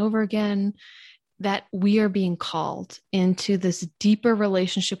over and over again, that we are being called into this deeper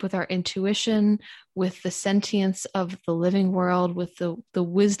relationship with our intuition, with the sentience of the living world, with the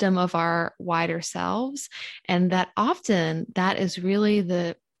wisdom of our wider selves. And that often that is really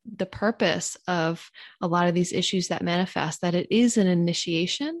the purpose of a lot of these issues that manifest, that it is an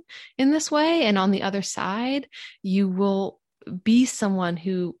initiation in this way. And on the other side, you will be someone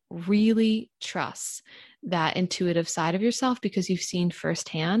who really trusts that intuitive side of yourself, because you've seen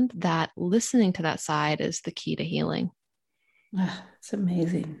firsthand that listening to that side is the key to healing. It's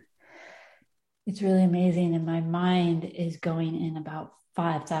amazing. It's really amazing. And my mind is going in about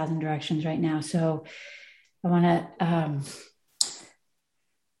 5,000 directions right now. So I want to, I'm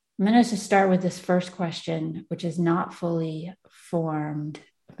going to just start with this first question, which is not fully formed,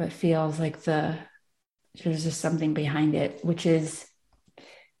 but feels like there's just something behind it, which is,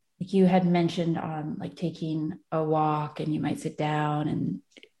 like you had mentioned on like taking a walk, and you might sit down and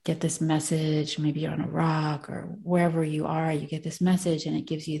get this message, maybe you're on a rock or wherever you are, you get this message and it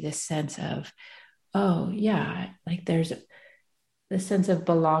gives you this sense of, oh yeah, like there's this sense of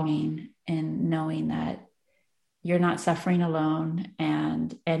belonging and knowing that you're not suffering alone,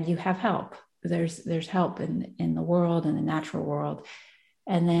 and you have help. There's help in the world, in the natural world.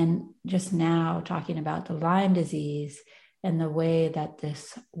 And then just now talking about the Lyme disease and the way that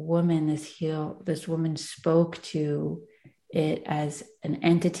this woman spoke to it as an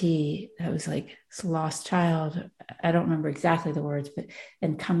entity that was like this lost child. I don't remember exactly the words, but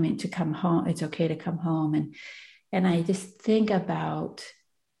and to come home, it's okay to come home. And I just think about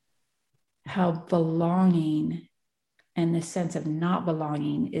how belonging and this sense of not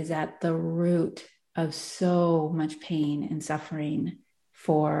belonging is at the root of so much pain and suffering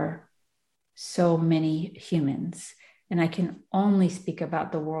for so many humans. And I can only speak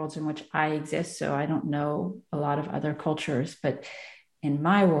about the worlds in which I exist. So I don't know a lot of other cultures, but in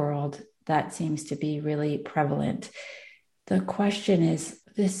my world, that seems to be really prevalent. The question is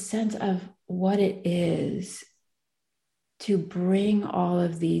this sense of what it is to bring all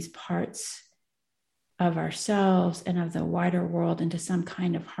of these parts of ourselves and of the wider world into some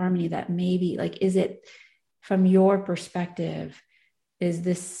kind of harmony, that maybe, like, is it from your perspective, is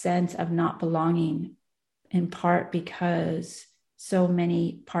this sense of not belonging in part because so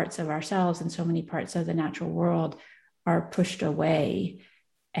many parts of ourselves and so many parts of the natural world are pushed away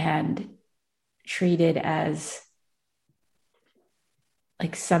and treated as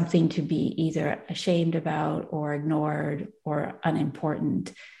like something to be either ashamed about or ignored or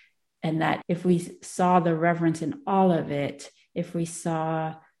unimportant? And that if we saw the reverence in all of it, if we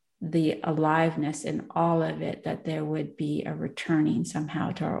saw the aliveness in all of it, that there would be a returning somehow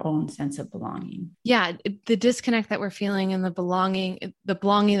to our own sense of belonging. Yeah, the disconnect that we're feeling and the belonging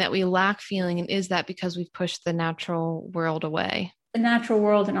that we lack feeling, and is that because we've pushed the natural world away? The natural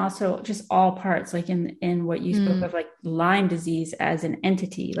world, and also just all parts, like in what you spoke of, like Lyme disease as an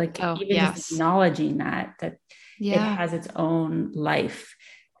entity, like just acknowledging that it has its own life,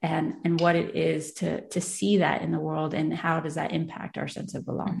 and what it is to see that in the world, and how does that impact our sense of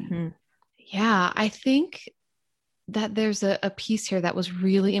belonging. Mm-hmm. Yeah, I think that there's a piece here that was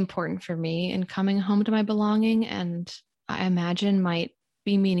really important for me in coming home to my belonging, and I imagine might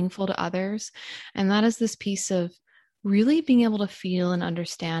be meaningful to others. And that is this piece of really being able to feel and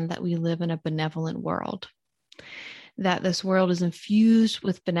understand that we live in a benevolent world, that this world is infused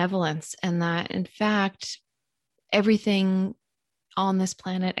with benevolence, and that in fact, everything on this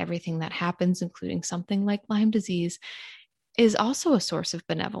planet, everything that happens, including something like Lyme disease, is also a source of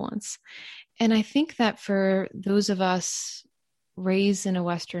benevolence. And I think that for those of us raised in a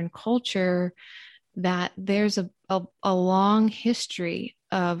Western culture, that there's a long history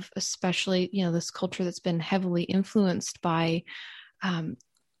of, especially, this culture that's been heavily influenced by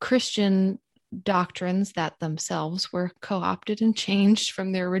Christian doctrines that themselves were co-opted and changed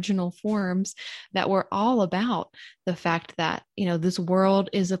from their original forms that were all about the fact that, this world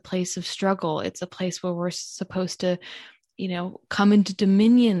is a place of struggle. It's a place where we're supposed to, come into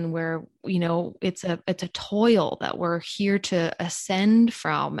dominion, where, it's a toil that we're here to ascend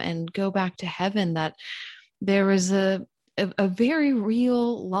from and go back to heaven. That there was a very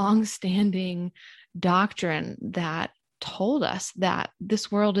real, long-standing doctrine that told us that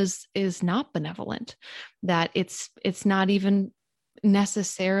this world is not benevolent, that it's not even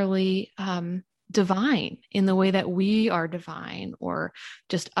necessarily divine in the way that we are divine, or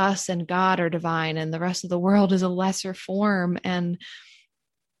just us and God are divine, and the rest of the world is a lesser form. And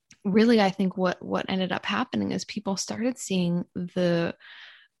really, I think what ended up happening is people started seeing the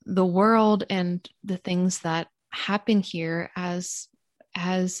world and the things that happen here as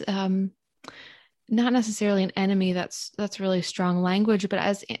not necessarily an enemy, that's really strong language, but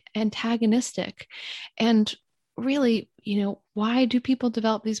as antagonistic. And really, why do people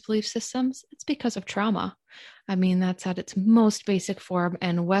develop these belief systems? It's because of trauma. I mean, that's at its most basic form.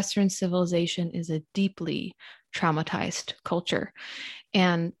 And Western civilization is a deeply traumatized culture.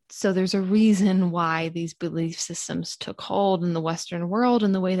 And so there's a reason why these belief systems took hold in the Western world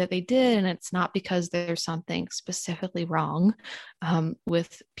in the way that they did. And it's not because there's something specifically wrong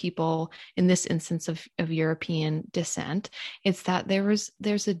with people in this instance of European descent. It's that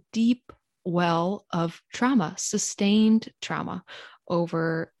there's a deep well of trauma, sustained trauma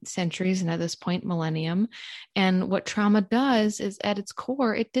over centuries, and at this point, millennium. And what trauma does is, at its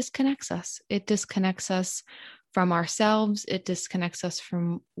core, it disconnects us. It disconnects us from ourselves. It disconnects us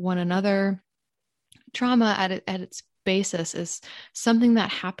from one another. Trauma at its basis is something that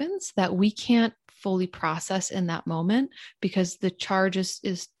happens that we can't fully process in that moment because the charge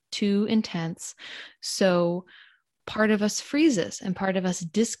is too intense. So part of us freezes and part of us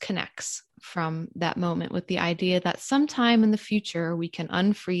disconnects from that moment, with the idea that sometime in the future we can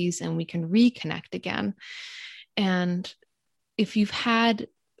unfreeze and we can reconnect again. And if you've had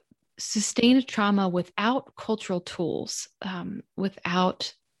sustained trauma without cultural tools,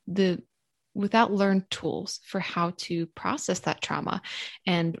 without learned tools for how to process that trauma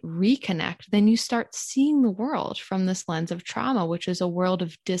and reconnect, then you start seeing the world from this lens of trauma, which is a world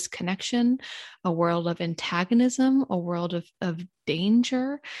of disconnection, a world of antagonism, a world of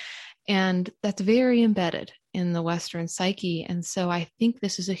danger. And that's very embedded in the Western psyche. And so I think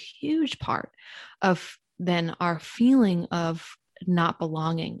this is a huge part of then our feeling of not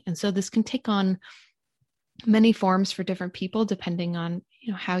belonging. And so this can take on many forms for different people, depending on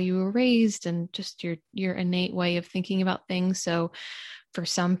how you were raised and just your innate way of thinking about things. So for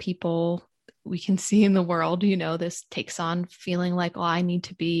some people, we can see in the world, this takes on feeling like, well, I need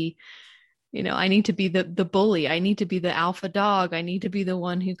to be the bully. I need to be the alpha dog. I need to be the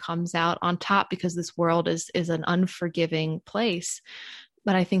one who comes out on top because this world is an unforgiving place.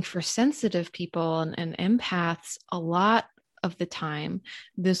 But I think for sensitive people and empaths, a lot of the time,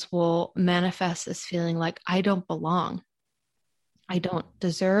 this will manifest as feeling like, I don't belong. I don't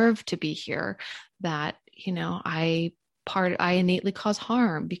deserve to be here. That, I innately cause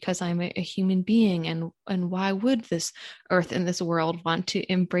harm because I'm a human being, and why would this earth and this world want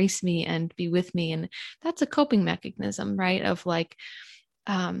to embrace me and be with me? And that's a coping mechanism, right? Of like,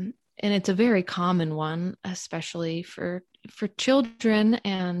 and it's a very common one, especially for children,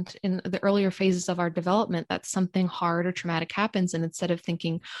 and in the earlier phases of our development, that something hard or traumatic happens, and instead of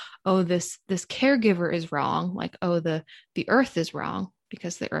thinking, oh, this caregiver is wrong, like, oh, the earth is wrong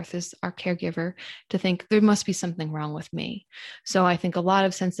because the earth is our caregiver, to think there must be something wrong with me. So I think a lot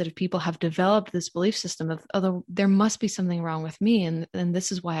of sensitive people have developed this belief system of, oh, there must be something wrong with me, and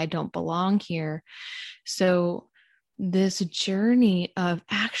this is why I don't belong here. So this journey of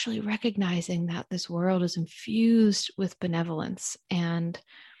actually recognizing that this world is infused with benevolence, and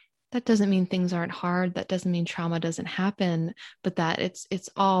that doesn't mean things aren't hard. That doesn't mean trauma doesn't happen, but that it's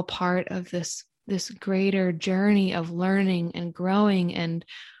all part of this greater journey of learning and growing and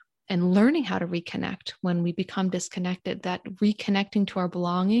learning how to reconnect when we become disconnected. That reconnecting to our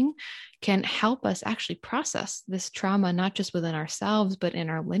belonging can help us actually process this trauma, not just within ourselves, but in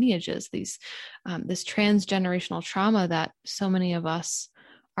our lineages, this transgenerational trauma that so many of us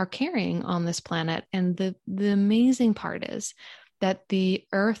are carrying on this planet. And the amazing part is that the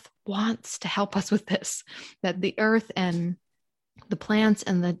earth wants to help us with this, that the earth and the plants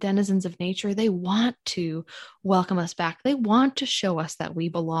and the denizens of nature, they want to welcome us back. They want to show us that we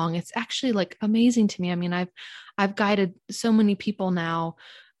belong. It's actually like amazing to me. I mean, I've guided so many people now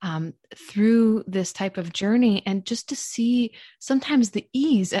through this type of journey, and just to see sometimes the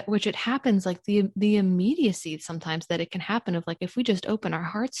ease at which it happens, like the immediacy sometimes that it can happen, of like, if we just open our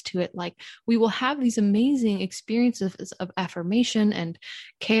hearts to it, like we will have these amazing experiences of affirmation and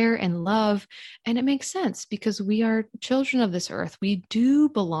care and love. And it makes sense because we are children of this earth. We do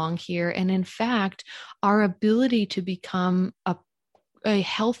belong here. And in fact, our ability to become a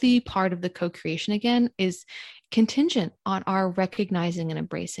healthy part of the co-creation again is contingent on our recognizing and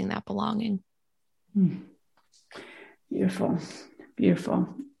embracing that belonging. Beautiful. Beautiful.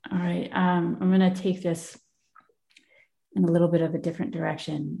 All right. I'm going to take this in a little bit of a different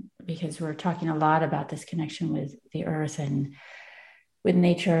direction, because we're talking a lot about this connection with the earth and with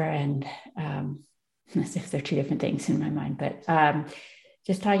nature, and as if they're two different things in my mind, but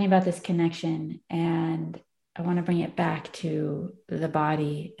just talking about this connection. And I want to bring it back to the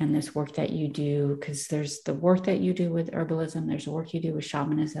body and this work that you do, because there's the work that you do with herbalism, there's the work you do with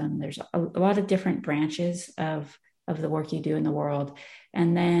shamanism, there's a lot of different branches of the work you do in the world.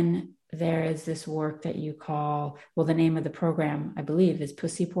 And then there is this work that you call, well, the name of the program, I believe, is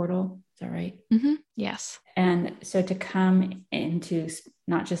Pussy Portal. Is that right? Mm-hmm. Yes. And so to come into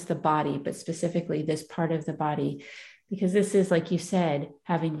not just the body, but specifically this part of the body, because this is, like you said,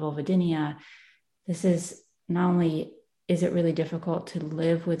 having vulvodynia, this is not only is it really difficult to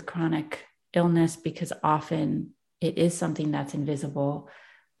live with chronic illness, because often it is something that's invisible,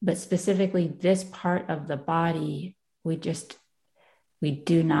 but specifically this part of the body, we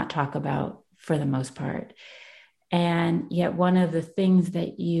do not talk about for the most part. And yet one of the things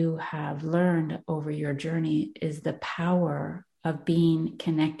that you have learned over your journey is the power of being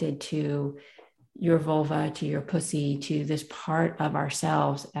connected to your vulva, to your pussy, to this part of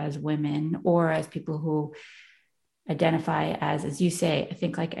ourselves as women, or as people who identify as you say, I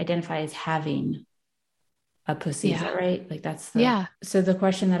think, like, identify as having a pussy. Yeah. Is that right? Like yeah. So the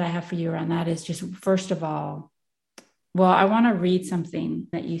question that I have for you around that is just, first of all, well, I want to read something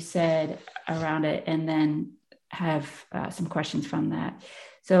that you said around it, and then have some questions from that.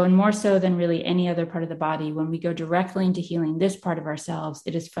 So, and more so than really any other part of the body, when we go directly into healing this part of ourselves,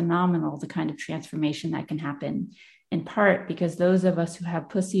 it is phenomenal the kind of transformation that can happen, in part because those of us who have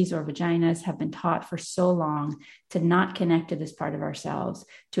pussies or vaginas have been taught for so long to not connect to this part of ourselves,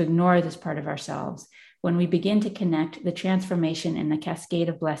 to ignore this part of ourselves. When we begin to connect, the transformation and the cascade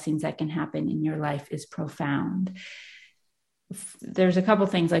of blessings that can happen in your life is profound. There's a couple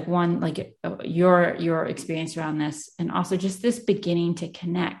things, like one, like your experience around this, and also just this beginning to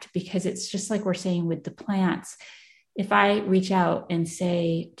connect, because it's just like we're saying with the plants. If I reach out and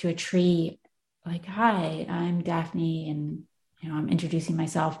say to a tree, like, hi, I'm Daphne, and I'm introducing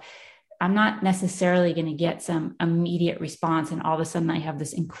myself, I'm not necessarily going to get some immediate response, and all of a sudden I have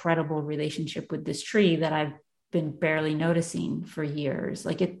this incredible relationship with this tree that I've been barely noticing for years.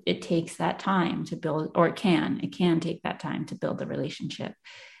 Like it takes that time to build, or it can take that time to build the relationship.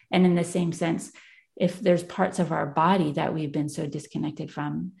 And in the same sense, if there's parts of our body that we've been so disconnected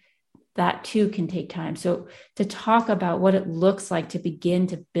from, that too can take time. So to talk about what it looks like to begin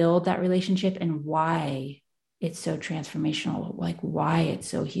to build that relationship, and why it's so transformational, like why it's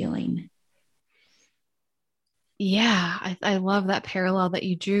so healing. Yeah, I love that parallel that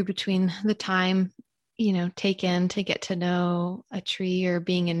you drew between the time taken to get to know a tree or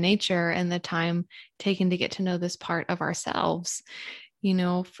being in nature, and the time taken to get to know this part of ourselves.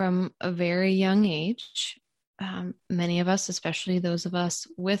 From a very young age, many of us, especially those of us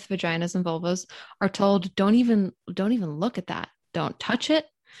with vaginas and vulvas, are told, don't even look at that. Don't touch it.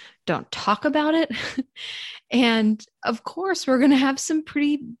 Don't talk about it. And of course, we're going to have some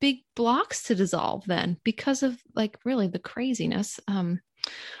pretty big blocks to dissolve then, because of, like, really the craziness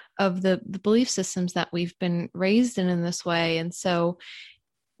of the belief systems that we've been raised in this way. And so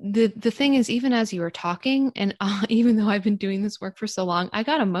the thing is, even as you were talking, and even though I've been doing this work for so long, I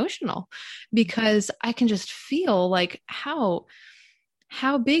got emotional, because I can just feel like how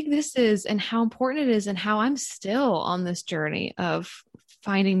big this is, and how important it is, and how I'm still on this journey of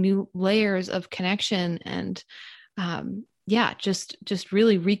finding new layers of connection, and just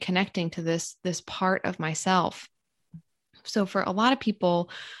really reconnecting to this part of myself. So for a lot of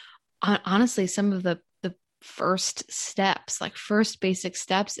people, honestly, some of the first steps, like first basic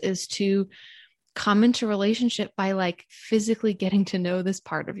steps, is to come into relationship by, like, physically getting to know this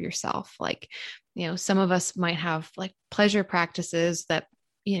part of yourself. Like, some of us might have, like, pleasure practices that,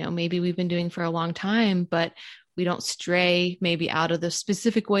 maybe we've been doing for a long time, but we don't stray maybe out of the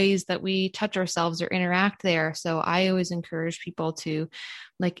specific ways that we touch ourselves or interact there. So I always encourage people to,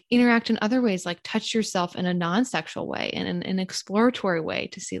 like, interact in other ways, like touch yourself in a non-sexual way and in an exploratory way,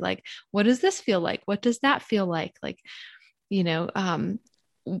 to see, like, what does this feel like? What does that feel like? Like,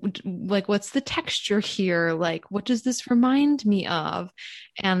 like, what's the texture here? Like, what does this remind me of?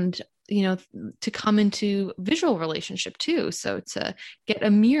 And, you know, to come into visual relationship too. So to get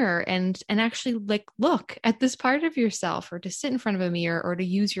a mirror and actually like look at this part of yourself, or to sit in front of a mirror, or to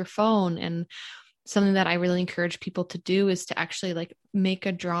use your phone. And something that I really encourage people to do is to actually like make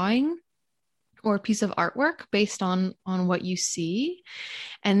a drawing or a piece of artwork based on what you see.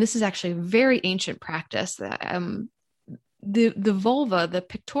 And this is actually a very ancient practice that the vulva, the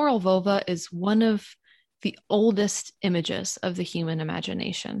pictorial vulva, is one of the oldest images of the human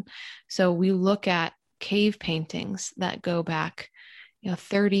imagination. So we look at cave paintings that go back,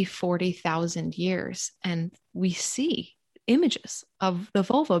 30, 40,000 years, and we see images of the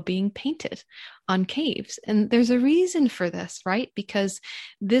vulva being painted on caves. And there's a reason for this, right? Because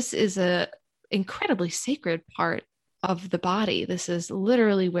this is a incredibly sacred part of the body. This is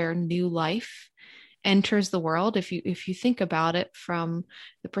literally where new life enters the world. If you think about it from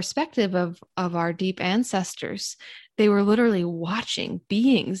the perspective of our deep ancestors, they were literally watching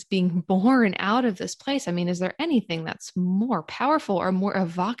beings being born out of this place. I mean, is there anything that's more powerful or more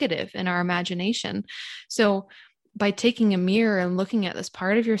evocative in our imagination? So by taking a mirror and looking at this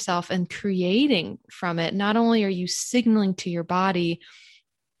part of yourself and creating from it, not only are you signaling to your body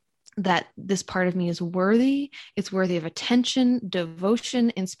that this part of me is worthy, it's worthy of attention, devotion,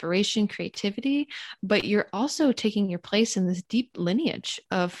 inspiration, creativity, but you're also taking your place in this deep lineage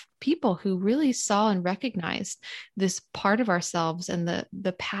of people who really saw and recognized this part of ourselves and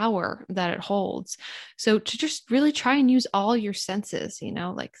the power that it holds. So to just really try and use all your senses,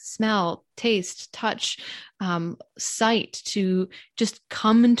 like smell, taste, touch, sight, to just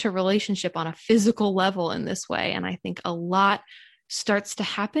come into relationship on a physical level in this way. And I think a lot starts to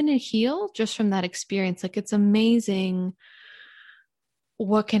happen and heal just from that experience. Like, it's amazing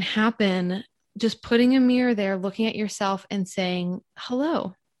what can happen just putting a mirror there, looking at yourself and saying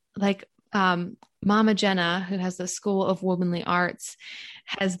hello. Like, Mama Jenna, who has the School of Womanly Arts,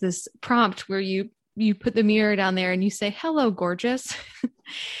 has this prompt where you put the mirror down there and you say, hello, gorgeous.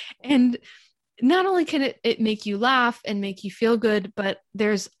 And not only can it make you laugh and make you feel good, but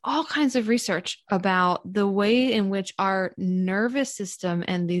there's all kinds of research about the way in which our nervous system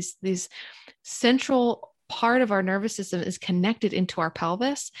and these central part of our nervous system is connected into our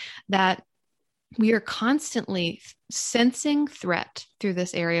pelvis, that we are constantly sensing threat through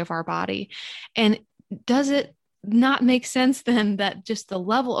this area of our body. And does it not make sense then that just the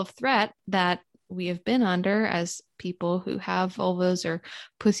level of threat that we have been under as people who have vulvas or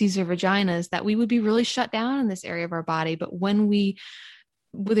pussies or vaginas, that we would be really shut down in this area of our body? But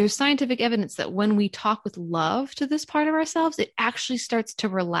there's scientific evidence that when we talk with love to this part of ourselves, it actually starts to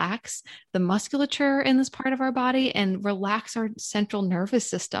relax the musculature in this part of our body and relax our central nervous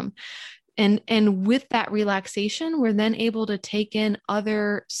system. And with that relaxation, we're then able to take in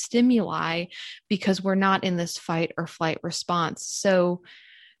other stimuli because we're not in this fight or flight response. So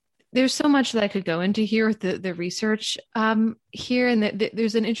there's so much that I could go into here with the research here. And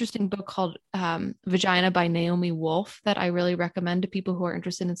there's an interesting book called Vagina by Naomi Wolf that I really recommend to people who are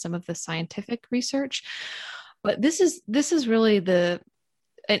interested in some of the scientific research. But this is really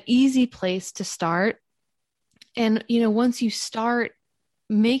an easy place to start. And, once you start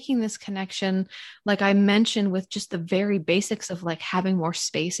making this connection, like I mentioned, with just the very basics of like having more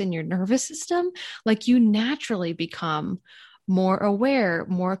space in your nervous system, like you naturally become more aware,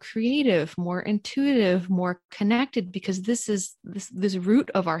 more creative, more intuitive, more connected, because this is this root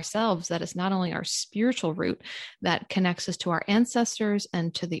of ourselves that is not only our spiritual root that connects us to our ancestors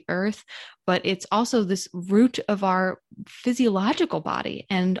and to the earth, but it's also this root of our physiological body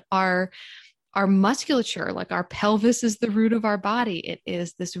and our musculature. Like, our pelvis is the root of our body. It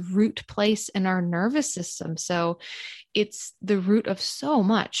is this root place in our nervous system. So it's the root of so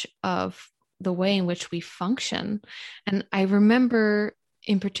much of the way in which we function. And I remember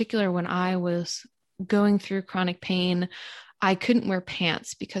in particular when I was going through chronic pain, I couldn't wear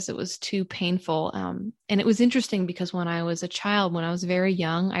pants because it was too painful. And it was interesting because when I was a child, when I was very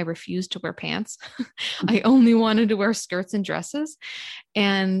young, I refused to wear pants. I only wanted to wear skirts and dresses.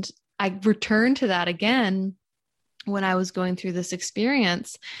 And I returned to that again when I was going through this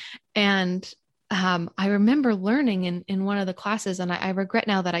experience. And I remember learning in one of the classes, and I regret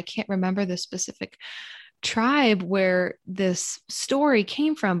now that I can't remember the specific tribe where this story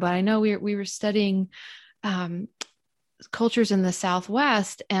came from, but I know we were studying cultures in the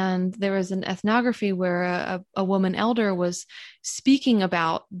Southwest, and there was an ethnography where a woman elder was speaking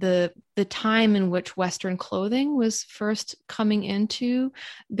about the time in which Western clothing was first coming into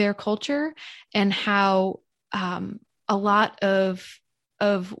their culture, and how a lot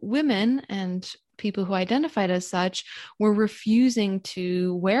of women and people who identified as such were refusing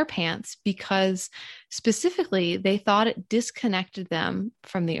to wear pants because specifically they thought it disconnected them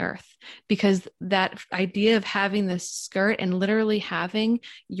from the earth, because that idea of having this skirt and literally having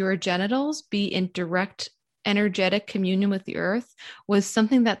your genitals be in direct energetic communion with the earth was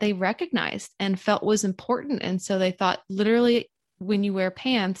something that they recognized and felt was important. And so they thought literally when you wear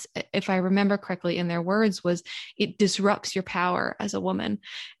pants, if I remember correctly in their words, was it disrupts your power as a woman.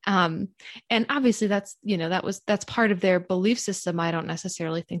 And obviously that's part of their belief system. I don't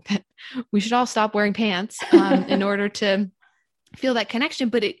necessarily think that we should all stop wearing pants in order to feel that connection,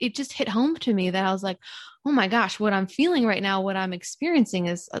 but it just hit home to me that I was like, oh my gosh, what I'm feeling right now, what I'm experiencing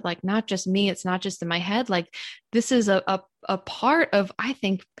is like, not just me. It's not just in my head. Like this is a part of, I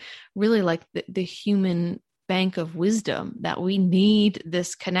think, really like the human bank of wisdom, that we need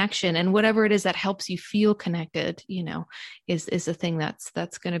this connection, and whatever it is that helps you feel connected, is the thing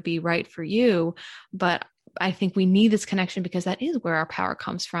that's going to be right for you. But I think we need this connection because that is where our power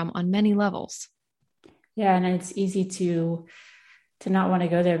comes from on many levels. Yeah. And it's easy to not want to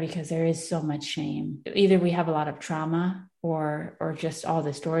go there because there is so much shame. Either we have a lot of trauma or just all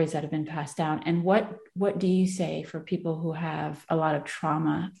the stories that have been passed down. And what do you say for people who have a lot of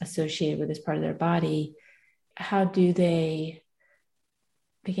trauma associated with this part of their body? How do they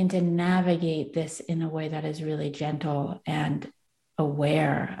begin to navigate this in a way that is really gentle and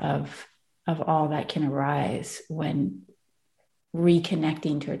aware of all that can arise when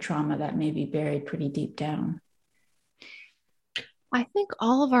reconnecting to a trauma that may be buried pretty deep down? I think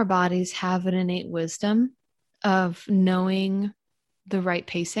all of our bodies have an innate wisdom of knowing the right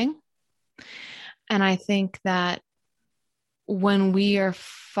pacing. And I think that when we are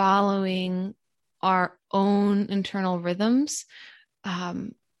following our own internal rhythms,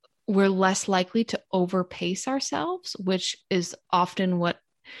 we're less likely to overpace ourselves, which is often what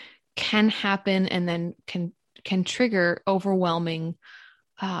can happen and then can trigger overwhelming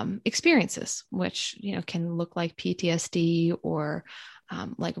experiences, which, can look like PTSD or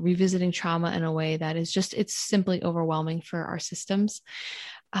like revisiting trauma in a way that is just, it's simply overwhelming for our systems.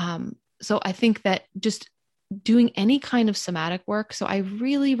 So I think that just doing any kind of somatic work. So I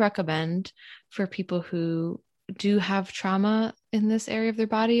really recommend for people who do have trauma in this area of their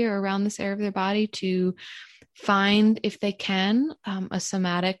body or around this area of their body to find, if they can, a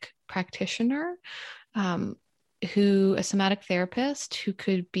somatic practitioner, a somatic therapist who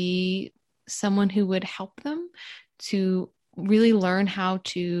could be someone who would help them to really learn how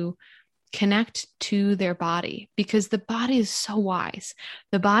to connect to their body, because the body is so wise.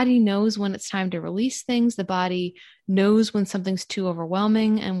 The body knows when it's time to release things. The body knows when something's too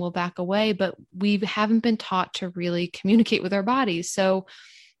overwhelming and will back away, but we haven't been taught to really communicate with our bodies. So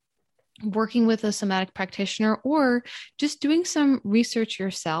working with a somatic practitioner or just doing some research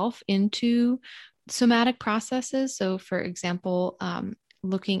yourself into somatic processes. So for example,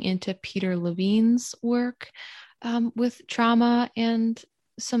 looking into Peter Levine's work with trauma and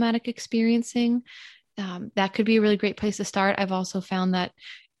somatic experiencing, that could be a really great place to start. I've also found that,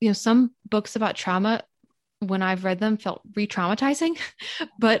 some books about trauma, when I've read them, felt re-traumatizing.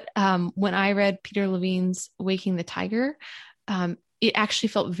 But when I read Peter Levine's Waking the Tiger, it actually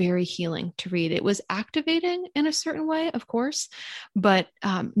felt very healing to read. It was activating in a certain way, of course, but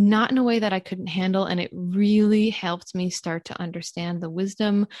not in a way that I couldn't handle. And it really helped me start to understand the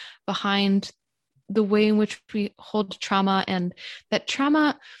wisdom behind the way in which we hold trauma, and that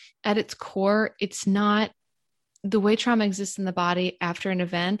trauma at its core, it's not the way trauma exists in the body after an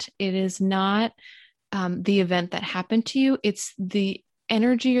event. It is not the event that happened to you. It's the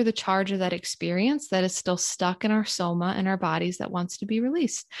energy or the charge of that experience that is still stuck in our soma and our bodies that wants to be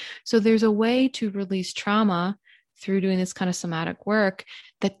released. So there's a way to release trauma through doing this kind of somatic work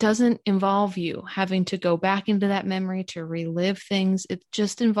that doesn't involve you having to go back into that memory to relive things. It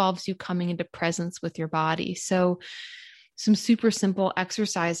just involves you coming into presence with your body. So some super simple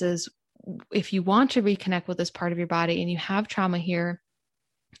exercises, if you want to reconnect with this part of your body and you have trauma here,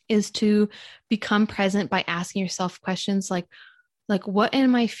 is to become present by asking yourself questions like, what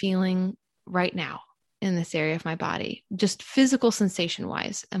am I feeling right now in this area of my body? Just physical sensation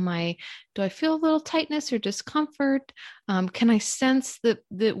wise. Do I feel a little tightness or discomfort? Can I sense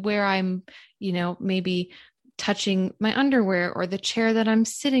that where I'm, maybe touching my underwear or the chair that I'm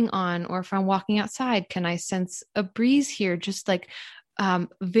sitting on, or if I'm walking outside, can I sense a breeze here? Just like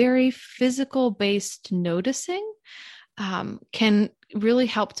very physical based noticing can really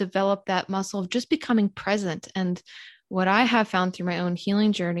help develop that muscle of just becoming present. And what I have found through my own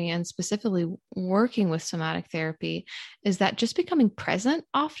healing journey, and specifically working with somatic therapy, is that just becoming present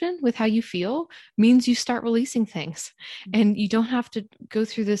often with how you feel means you start releasing things, and you don't have to go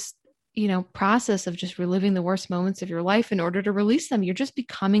through this process of just reliving the worst moments of your life in order to release them. You're just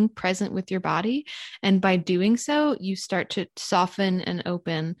becoming present with your body. And by doing so, you start to soften and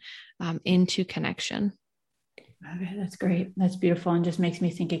open into connection. Okay, that's great. That's beautiful. And just makes me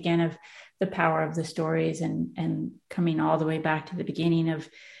think again of the power of the stories, and coming all the way back to the beginning of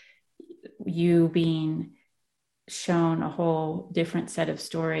you being shown a whole different set of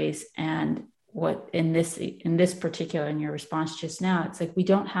stories. And what in this particular, in your response just now, it's like we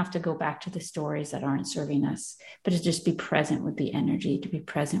don't have to go back to the stories that aren't serving us, but to just be present with the energy, to be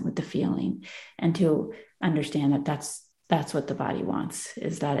present with the feeling, and to understand that that's what the body wants,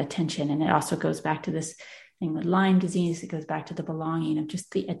 is that attention. And it also goes back to this thing with Lyme disease. It goes back to the belonging of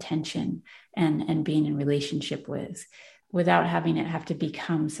just the attention and being in relationship with, without having it have to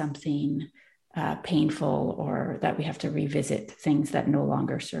become something painful, or that we have to revisit things that no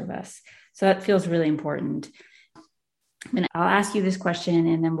longer serve us. So that feels really important. And I'll ask you this question,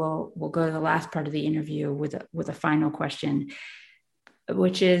 and then we'll go to the last part of the interview with a final question,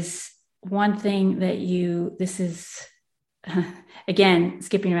 which is one thing that this is, again,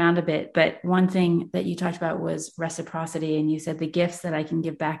 skipping around a bit, but one thing that you talked about was reciprocity. And you said the gifts that I can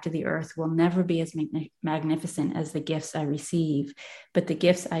give back to the earth will never be as magnificent as the gifts I receive, but the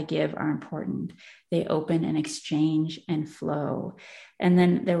gifts I give are important. They open and exchange and flow. And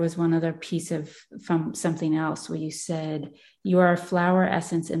then there was one other piece from something else where you said, you are a flower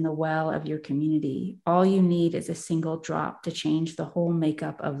essence in the well of your community. All you need is a single drop to change the whole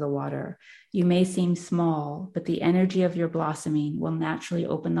makeup of the water. You may seem small, but the energy of your blossoming will naturally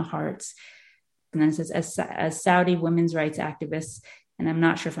open the hearts. And then it says, as Saudi women's rights activists, and I'm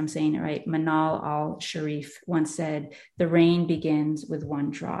not sure if I'm saying it right, Manal al-Sharif once said, the rain begins with one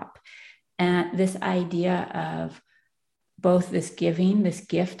drop. And this idea of both this giving, this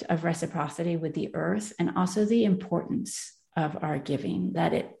gift of reciprocity with the earth, and also the importance of our giving,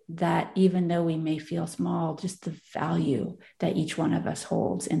 that even though we may feel small, just the value that each one of us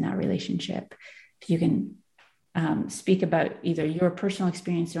holds in that relationship. If you can speak about either your personal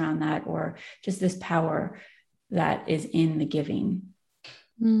experience around that, or just this power that is in the giving.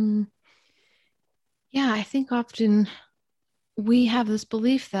 Yeah, I think often we have this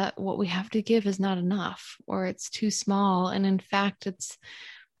belief that what we have to give is not enough, or it's too small. And in fact, it's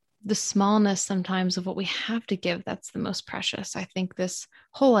the smallness sometimes of what we have to give that's the most precious. I think this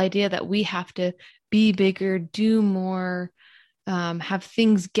whole idea that we have to be bigger, do more, have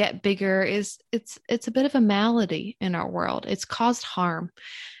things get bigger it's a bit of a malady in our world. It's caused harm.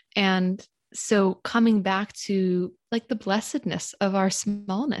 And so coming back to like the blessedness of our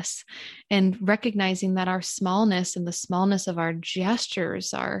smallness, and recognizing that our smallness and the smallness of our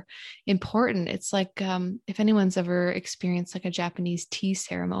gestures are important. It's like, if anyone's ever experienced like a Japanese tea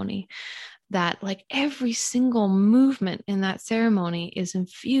ceremony, that like every single movement in that ceremony is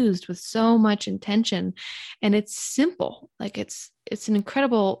infused with so much intention, and it's simple. Like it's an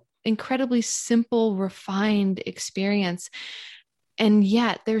incredibly simple, refined experience. And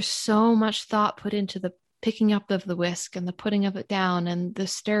yet there's so much thought put into the picking up of the whisk and the putting of it down and the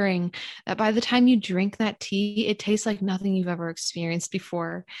stirring, that by the time you drink that tea, it tastes like nothing you've ever experienced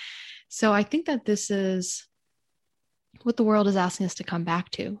before. So I think that this is what the world is asking us to come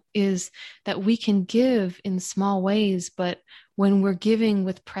back to, is that we can give in small ways, but when we're giving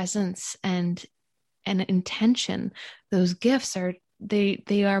with presence and intention, those gifts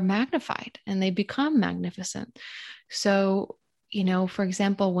they are magnified and they become magnificent. So, for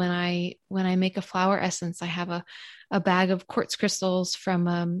example, when I make a flower essence, I have a bag of quartz crystals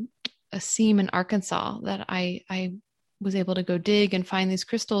from a seam in Arkansas that I was able to go dig and find these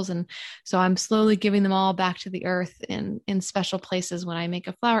crystals. And so I'm slowly giving them all back to the earth in special places when I make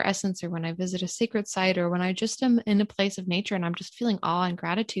a flower essence, or when I visit a sacred site, or when I just am in a place of nature and I'm just feeling awe and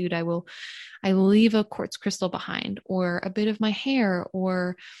gratitude. I leave a quartz crystal behind, or a bit of my hair,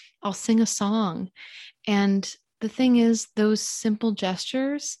 or I'll sing a song. And the thing is, those simple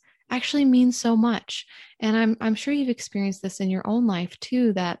gestures actually mean so much. And I'm sure you've experienced this in your own life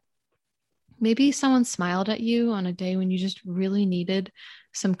too, that maybe someone smiled at you on a day when you just really needed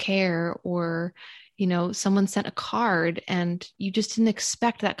some care, or, someone sent a card and you just didn't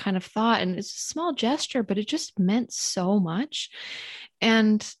expect that kind of thought. And it's a small gesture, but it just meant so much.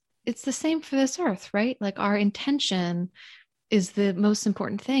 And it's the same for this earth, right? Like our intention is the most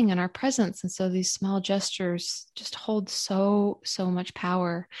important thing, and our presence. And so these small gestures just hold so much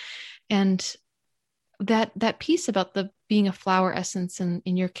power. And that piece about the being a flower essence in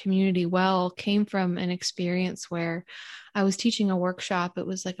your community came from an experience where I was teaching a workshop. It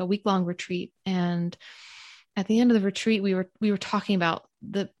was like a week-long retreat, and at the end of the retreat, we were talking about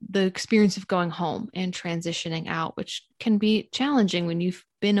the experience of going home and transitioning out, which can be challenging when you've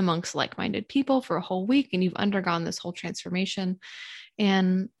been amongst like-minded people for a whole week and you've undergone this whole transformation.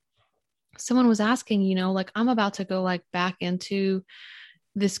 And someone was asking, like, I'm about to go like back into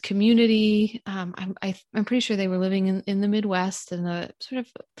this community. I'm pretty sure they were living in the Midwest, in a sort of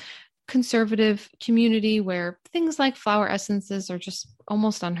conservative community where things like flower essences are just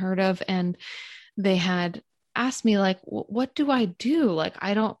almost unheard of. And they had asked me, like, what do I do? Like,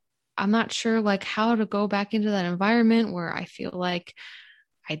 I'm not sure like how to go back into that environment where I feel like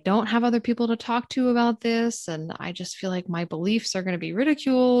I don't have other people to talk to about this. And I just feel like my beliefs are going to be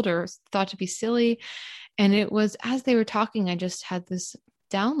ridiculed or thought to be silly. And it was as they were talking, I just had this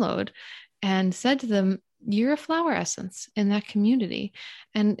download and said to them, you're a flower essence in that community.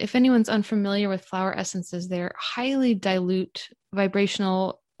 And if anyone's unfamiliar with flower essences, they're highly dilute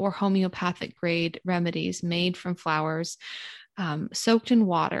vibrational or homeopathic grade remedies made from flowers, soaked in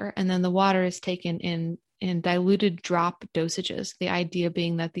water. And then the water is taken in diluted drop dosages. The idea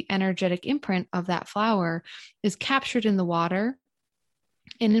being that the energetic imprint of that flower is captured in the water.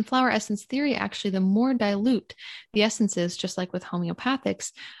 And in flower essence theory, actually, the more dilute the essence is, just like with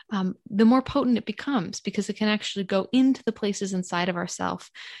homeopathics, the more potent it becomes, because it can actually go into the places inside of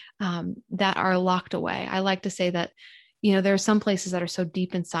ourselves that are locked away. I like to say that, there are some places that are so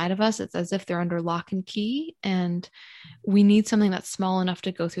deep inside of us, it's as if they're under lock and key, and we need something that's small enough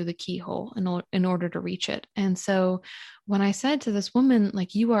to go through the keyhole in order to reach it. And so when I said to this woman,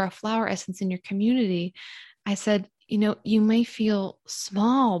 like, you are a flower essence in your community, I said, you may feel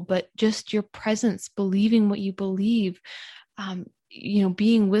small, but just your presence, believing what you believe,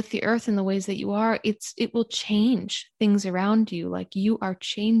 being with the earth in the ways that you are, it will change things around you. Like, you are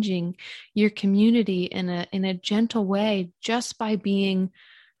changing your community in a gentle way just by being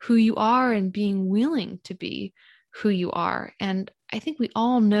who you are and being willing to be who you are. And I think we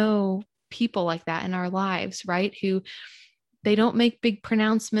all know people like that in our lives, right? Who they don't make big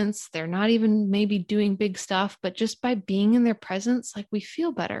pronouncements. They're not even maybe doing big stuff, but just by being in their presence, like, we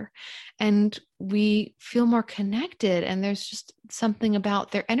feel better and we feel more connected. And there's just something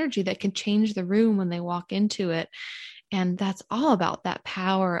about their energy that can change the room when they walk into it. And that's all about that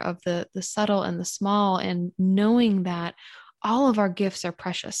power of the subtle and the small, and knowing that all of our gifts are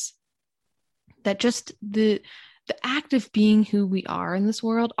precious, that just the act of being who we are in this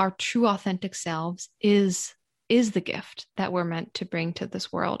world, our true authentic selves, is the gift that we're meant to bring to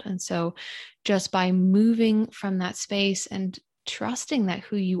this world. And so just by moving from that space and trusting that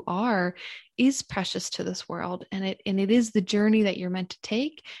who you are is precious to this world, and it is the journey that you're meant to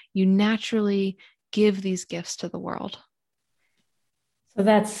take, you naturally give these gifts to the world. So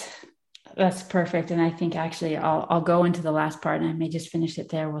that's perfect. And I think actually I'll go into the last part, and I may just finish it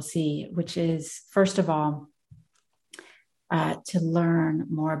there. We'll see, which is, first of all, to learn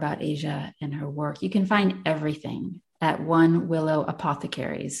more about Asia and her work. You can find everything at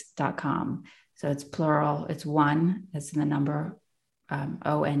onewillowapothecaries.com. So it's plural. It's one, that's in the number,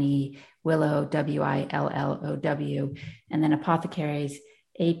 O-N-E, Willow, W-I-L-L-O-W, and then apothecaries,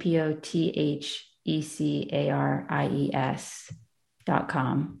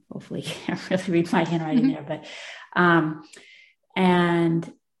 apothecaries.com. Hopefully you can't really read my handwriting there, but,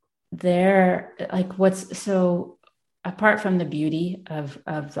 and there, like, what's so, apart from the beauty of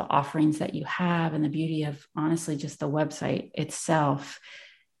the offerings that you have and the beauty of, honestly, just the website itself,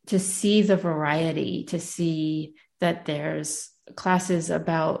 to see the variety, to see that there's classes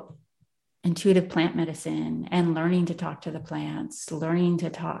about intuitive plant medicine and learning to talk to the plants, learning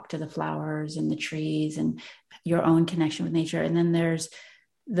to talk to the flowers and the trees and your own connection with nature. And then there's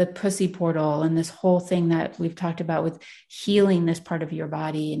the pussy portal and this whole thing that we've talked about with healing this part of your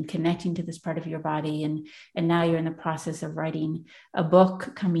body and connecting to this part of your body. And now you're in the process of writing a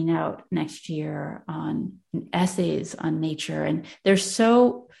book coming out next year on essays on nature. And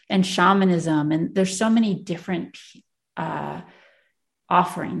and shamanism, and there's so many different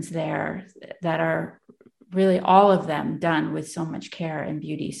offerings there that are really, all of them done with so much care and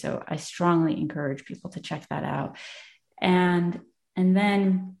beauty. So I strongly encourage people to check that out. And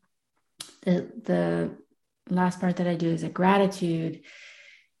then the last part that I do is a gratitude,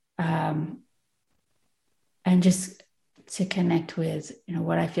 and just to connect with,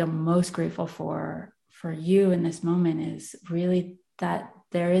 what I feel most grateful for you in this moment is really that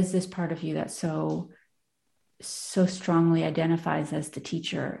there is this part of you that so strongly identifies as the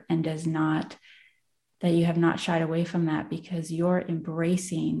teacher, and that you have not shied away from that, because your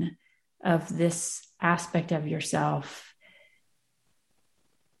embracing of this aspect of yourself,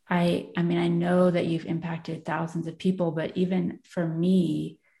 I mean, I know that you've impacted thousands of people, but even for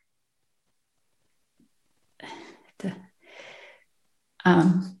me,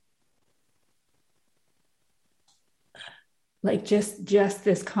 like just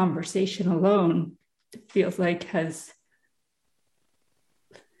this conversation alone feels like has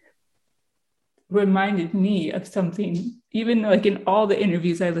reminded me of something, even like in all the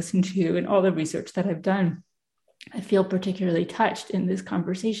interviews I listened to and all the research that I've done. I feel particularly touched in this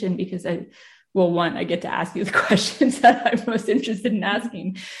conversation because I get to ask you the questions that I'm most interested in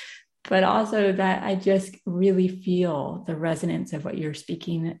asking, but also that I just really feel the resonance of what you're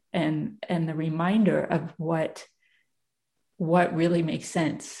speaking and the reminder of what really makes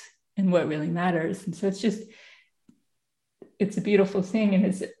sense and what really matters. And so it's a beautiful thing.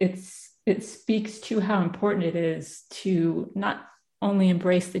 And it speaks to how important it is to not only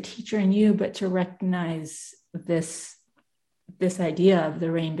embrace the teacher in you, but to recognize this idea of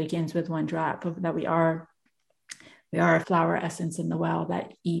the rain begins with one drop, of that we are a flower essence in the well,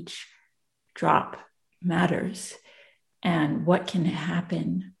 that each drop matters, and what can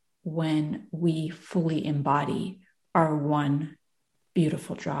happen when we fully embody our one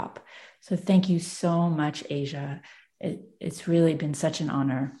beautiful drop. So thank you so much, Asia. It's really been such an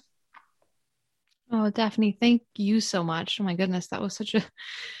honor. Oh, Daphne, thank you so much. Oh my goodness, that was such a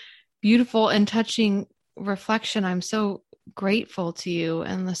beautiful and touching reflection. I'm so grateful to you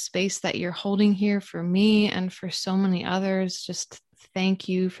and the space that you're holding here for me and for so many others. Just thank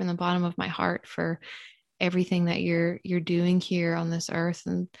you from the bottom of my heart for everything that you're doing here on this earth,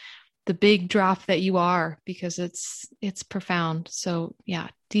 and the big drop that you are, because it's profound. So yeah,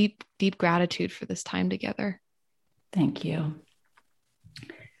 deep gratitude for this time together. Thank you.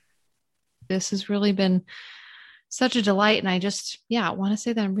 This has really been such a delight. And I just, want to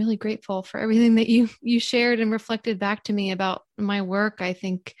say that I'm really grateful for everything that you shared and reflected back to me about my work. I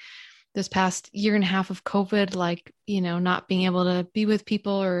think this past year and a half of COVID, not being able to be with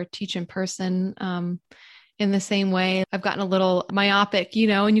people or teach in person, in the same way, I've gotten a little myopic,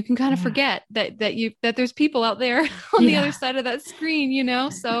 and you can kind of forget that there's people out there on the other side of that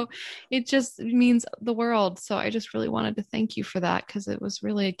screen, so it just means the world. So I just really wanted to thank you for that, because it was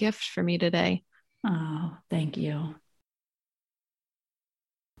really a gift for me today. Oh, thank you.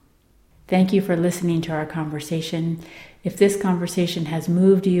 Thank you for listening to our conversation. If this conversation has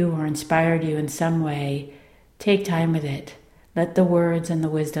moved you or inspired you in some way, take time with it. Let the words and the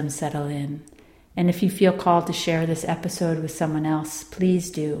wisdom settle in. And if you feel called to share this episode with someone else, please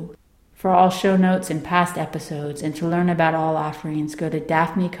do. For all show notes and past episodes, and to learn about all offerings, go to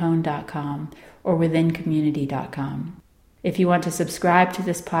daphnecohn.com or withincommunity.com. If you want to subscribe to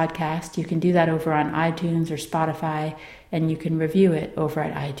this podcast, you can do that over on iTunes or Spotify, and you can review it over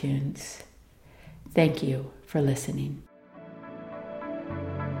at iTunes. Thank you for listening.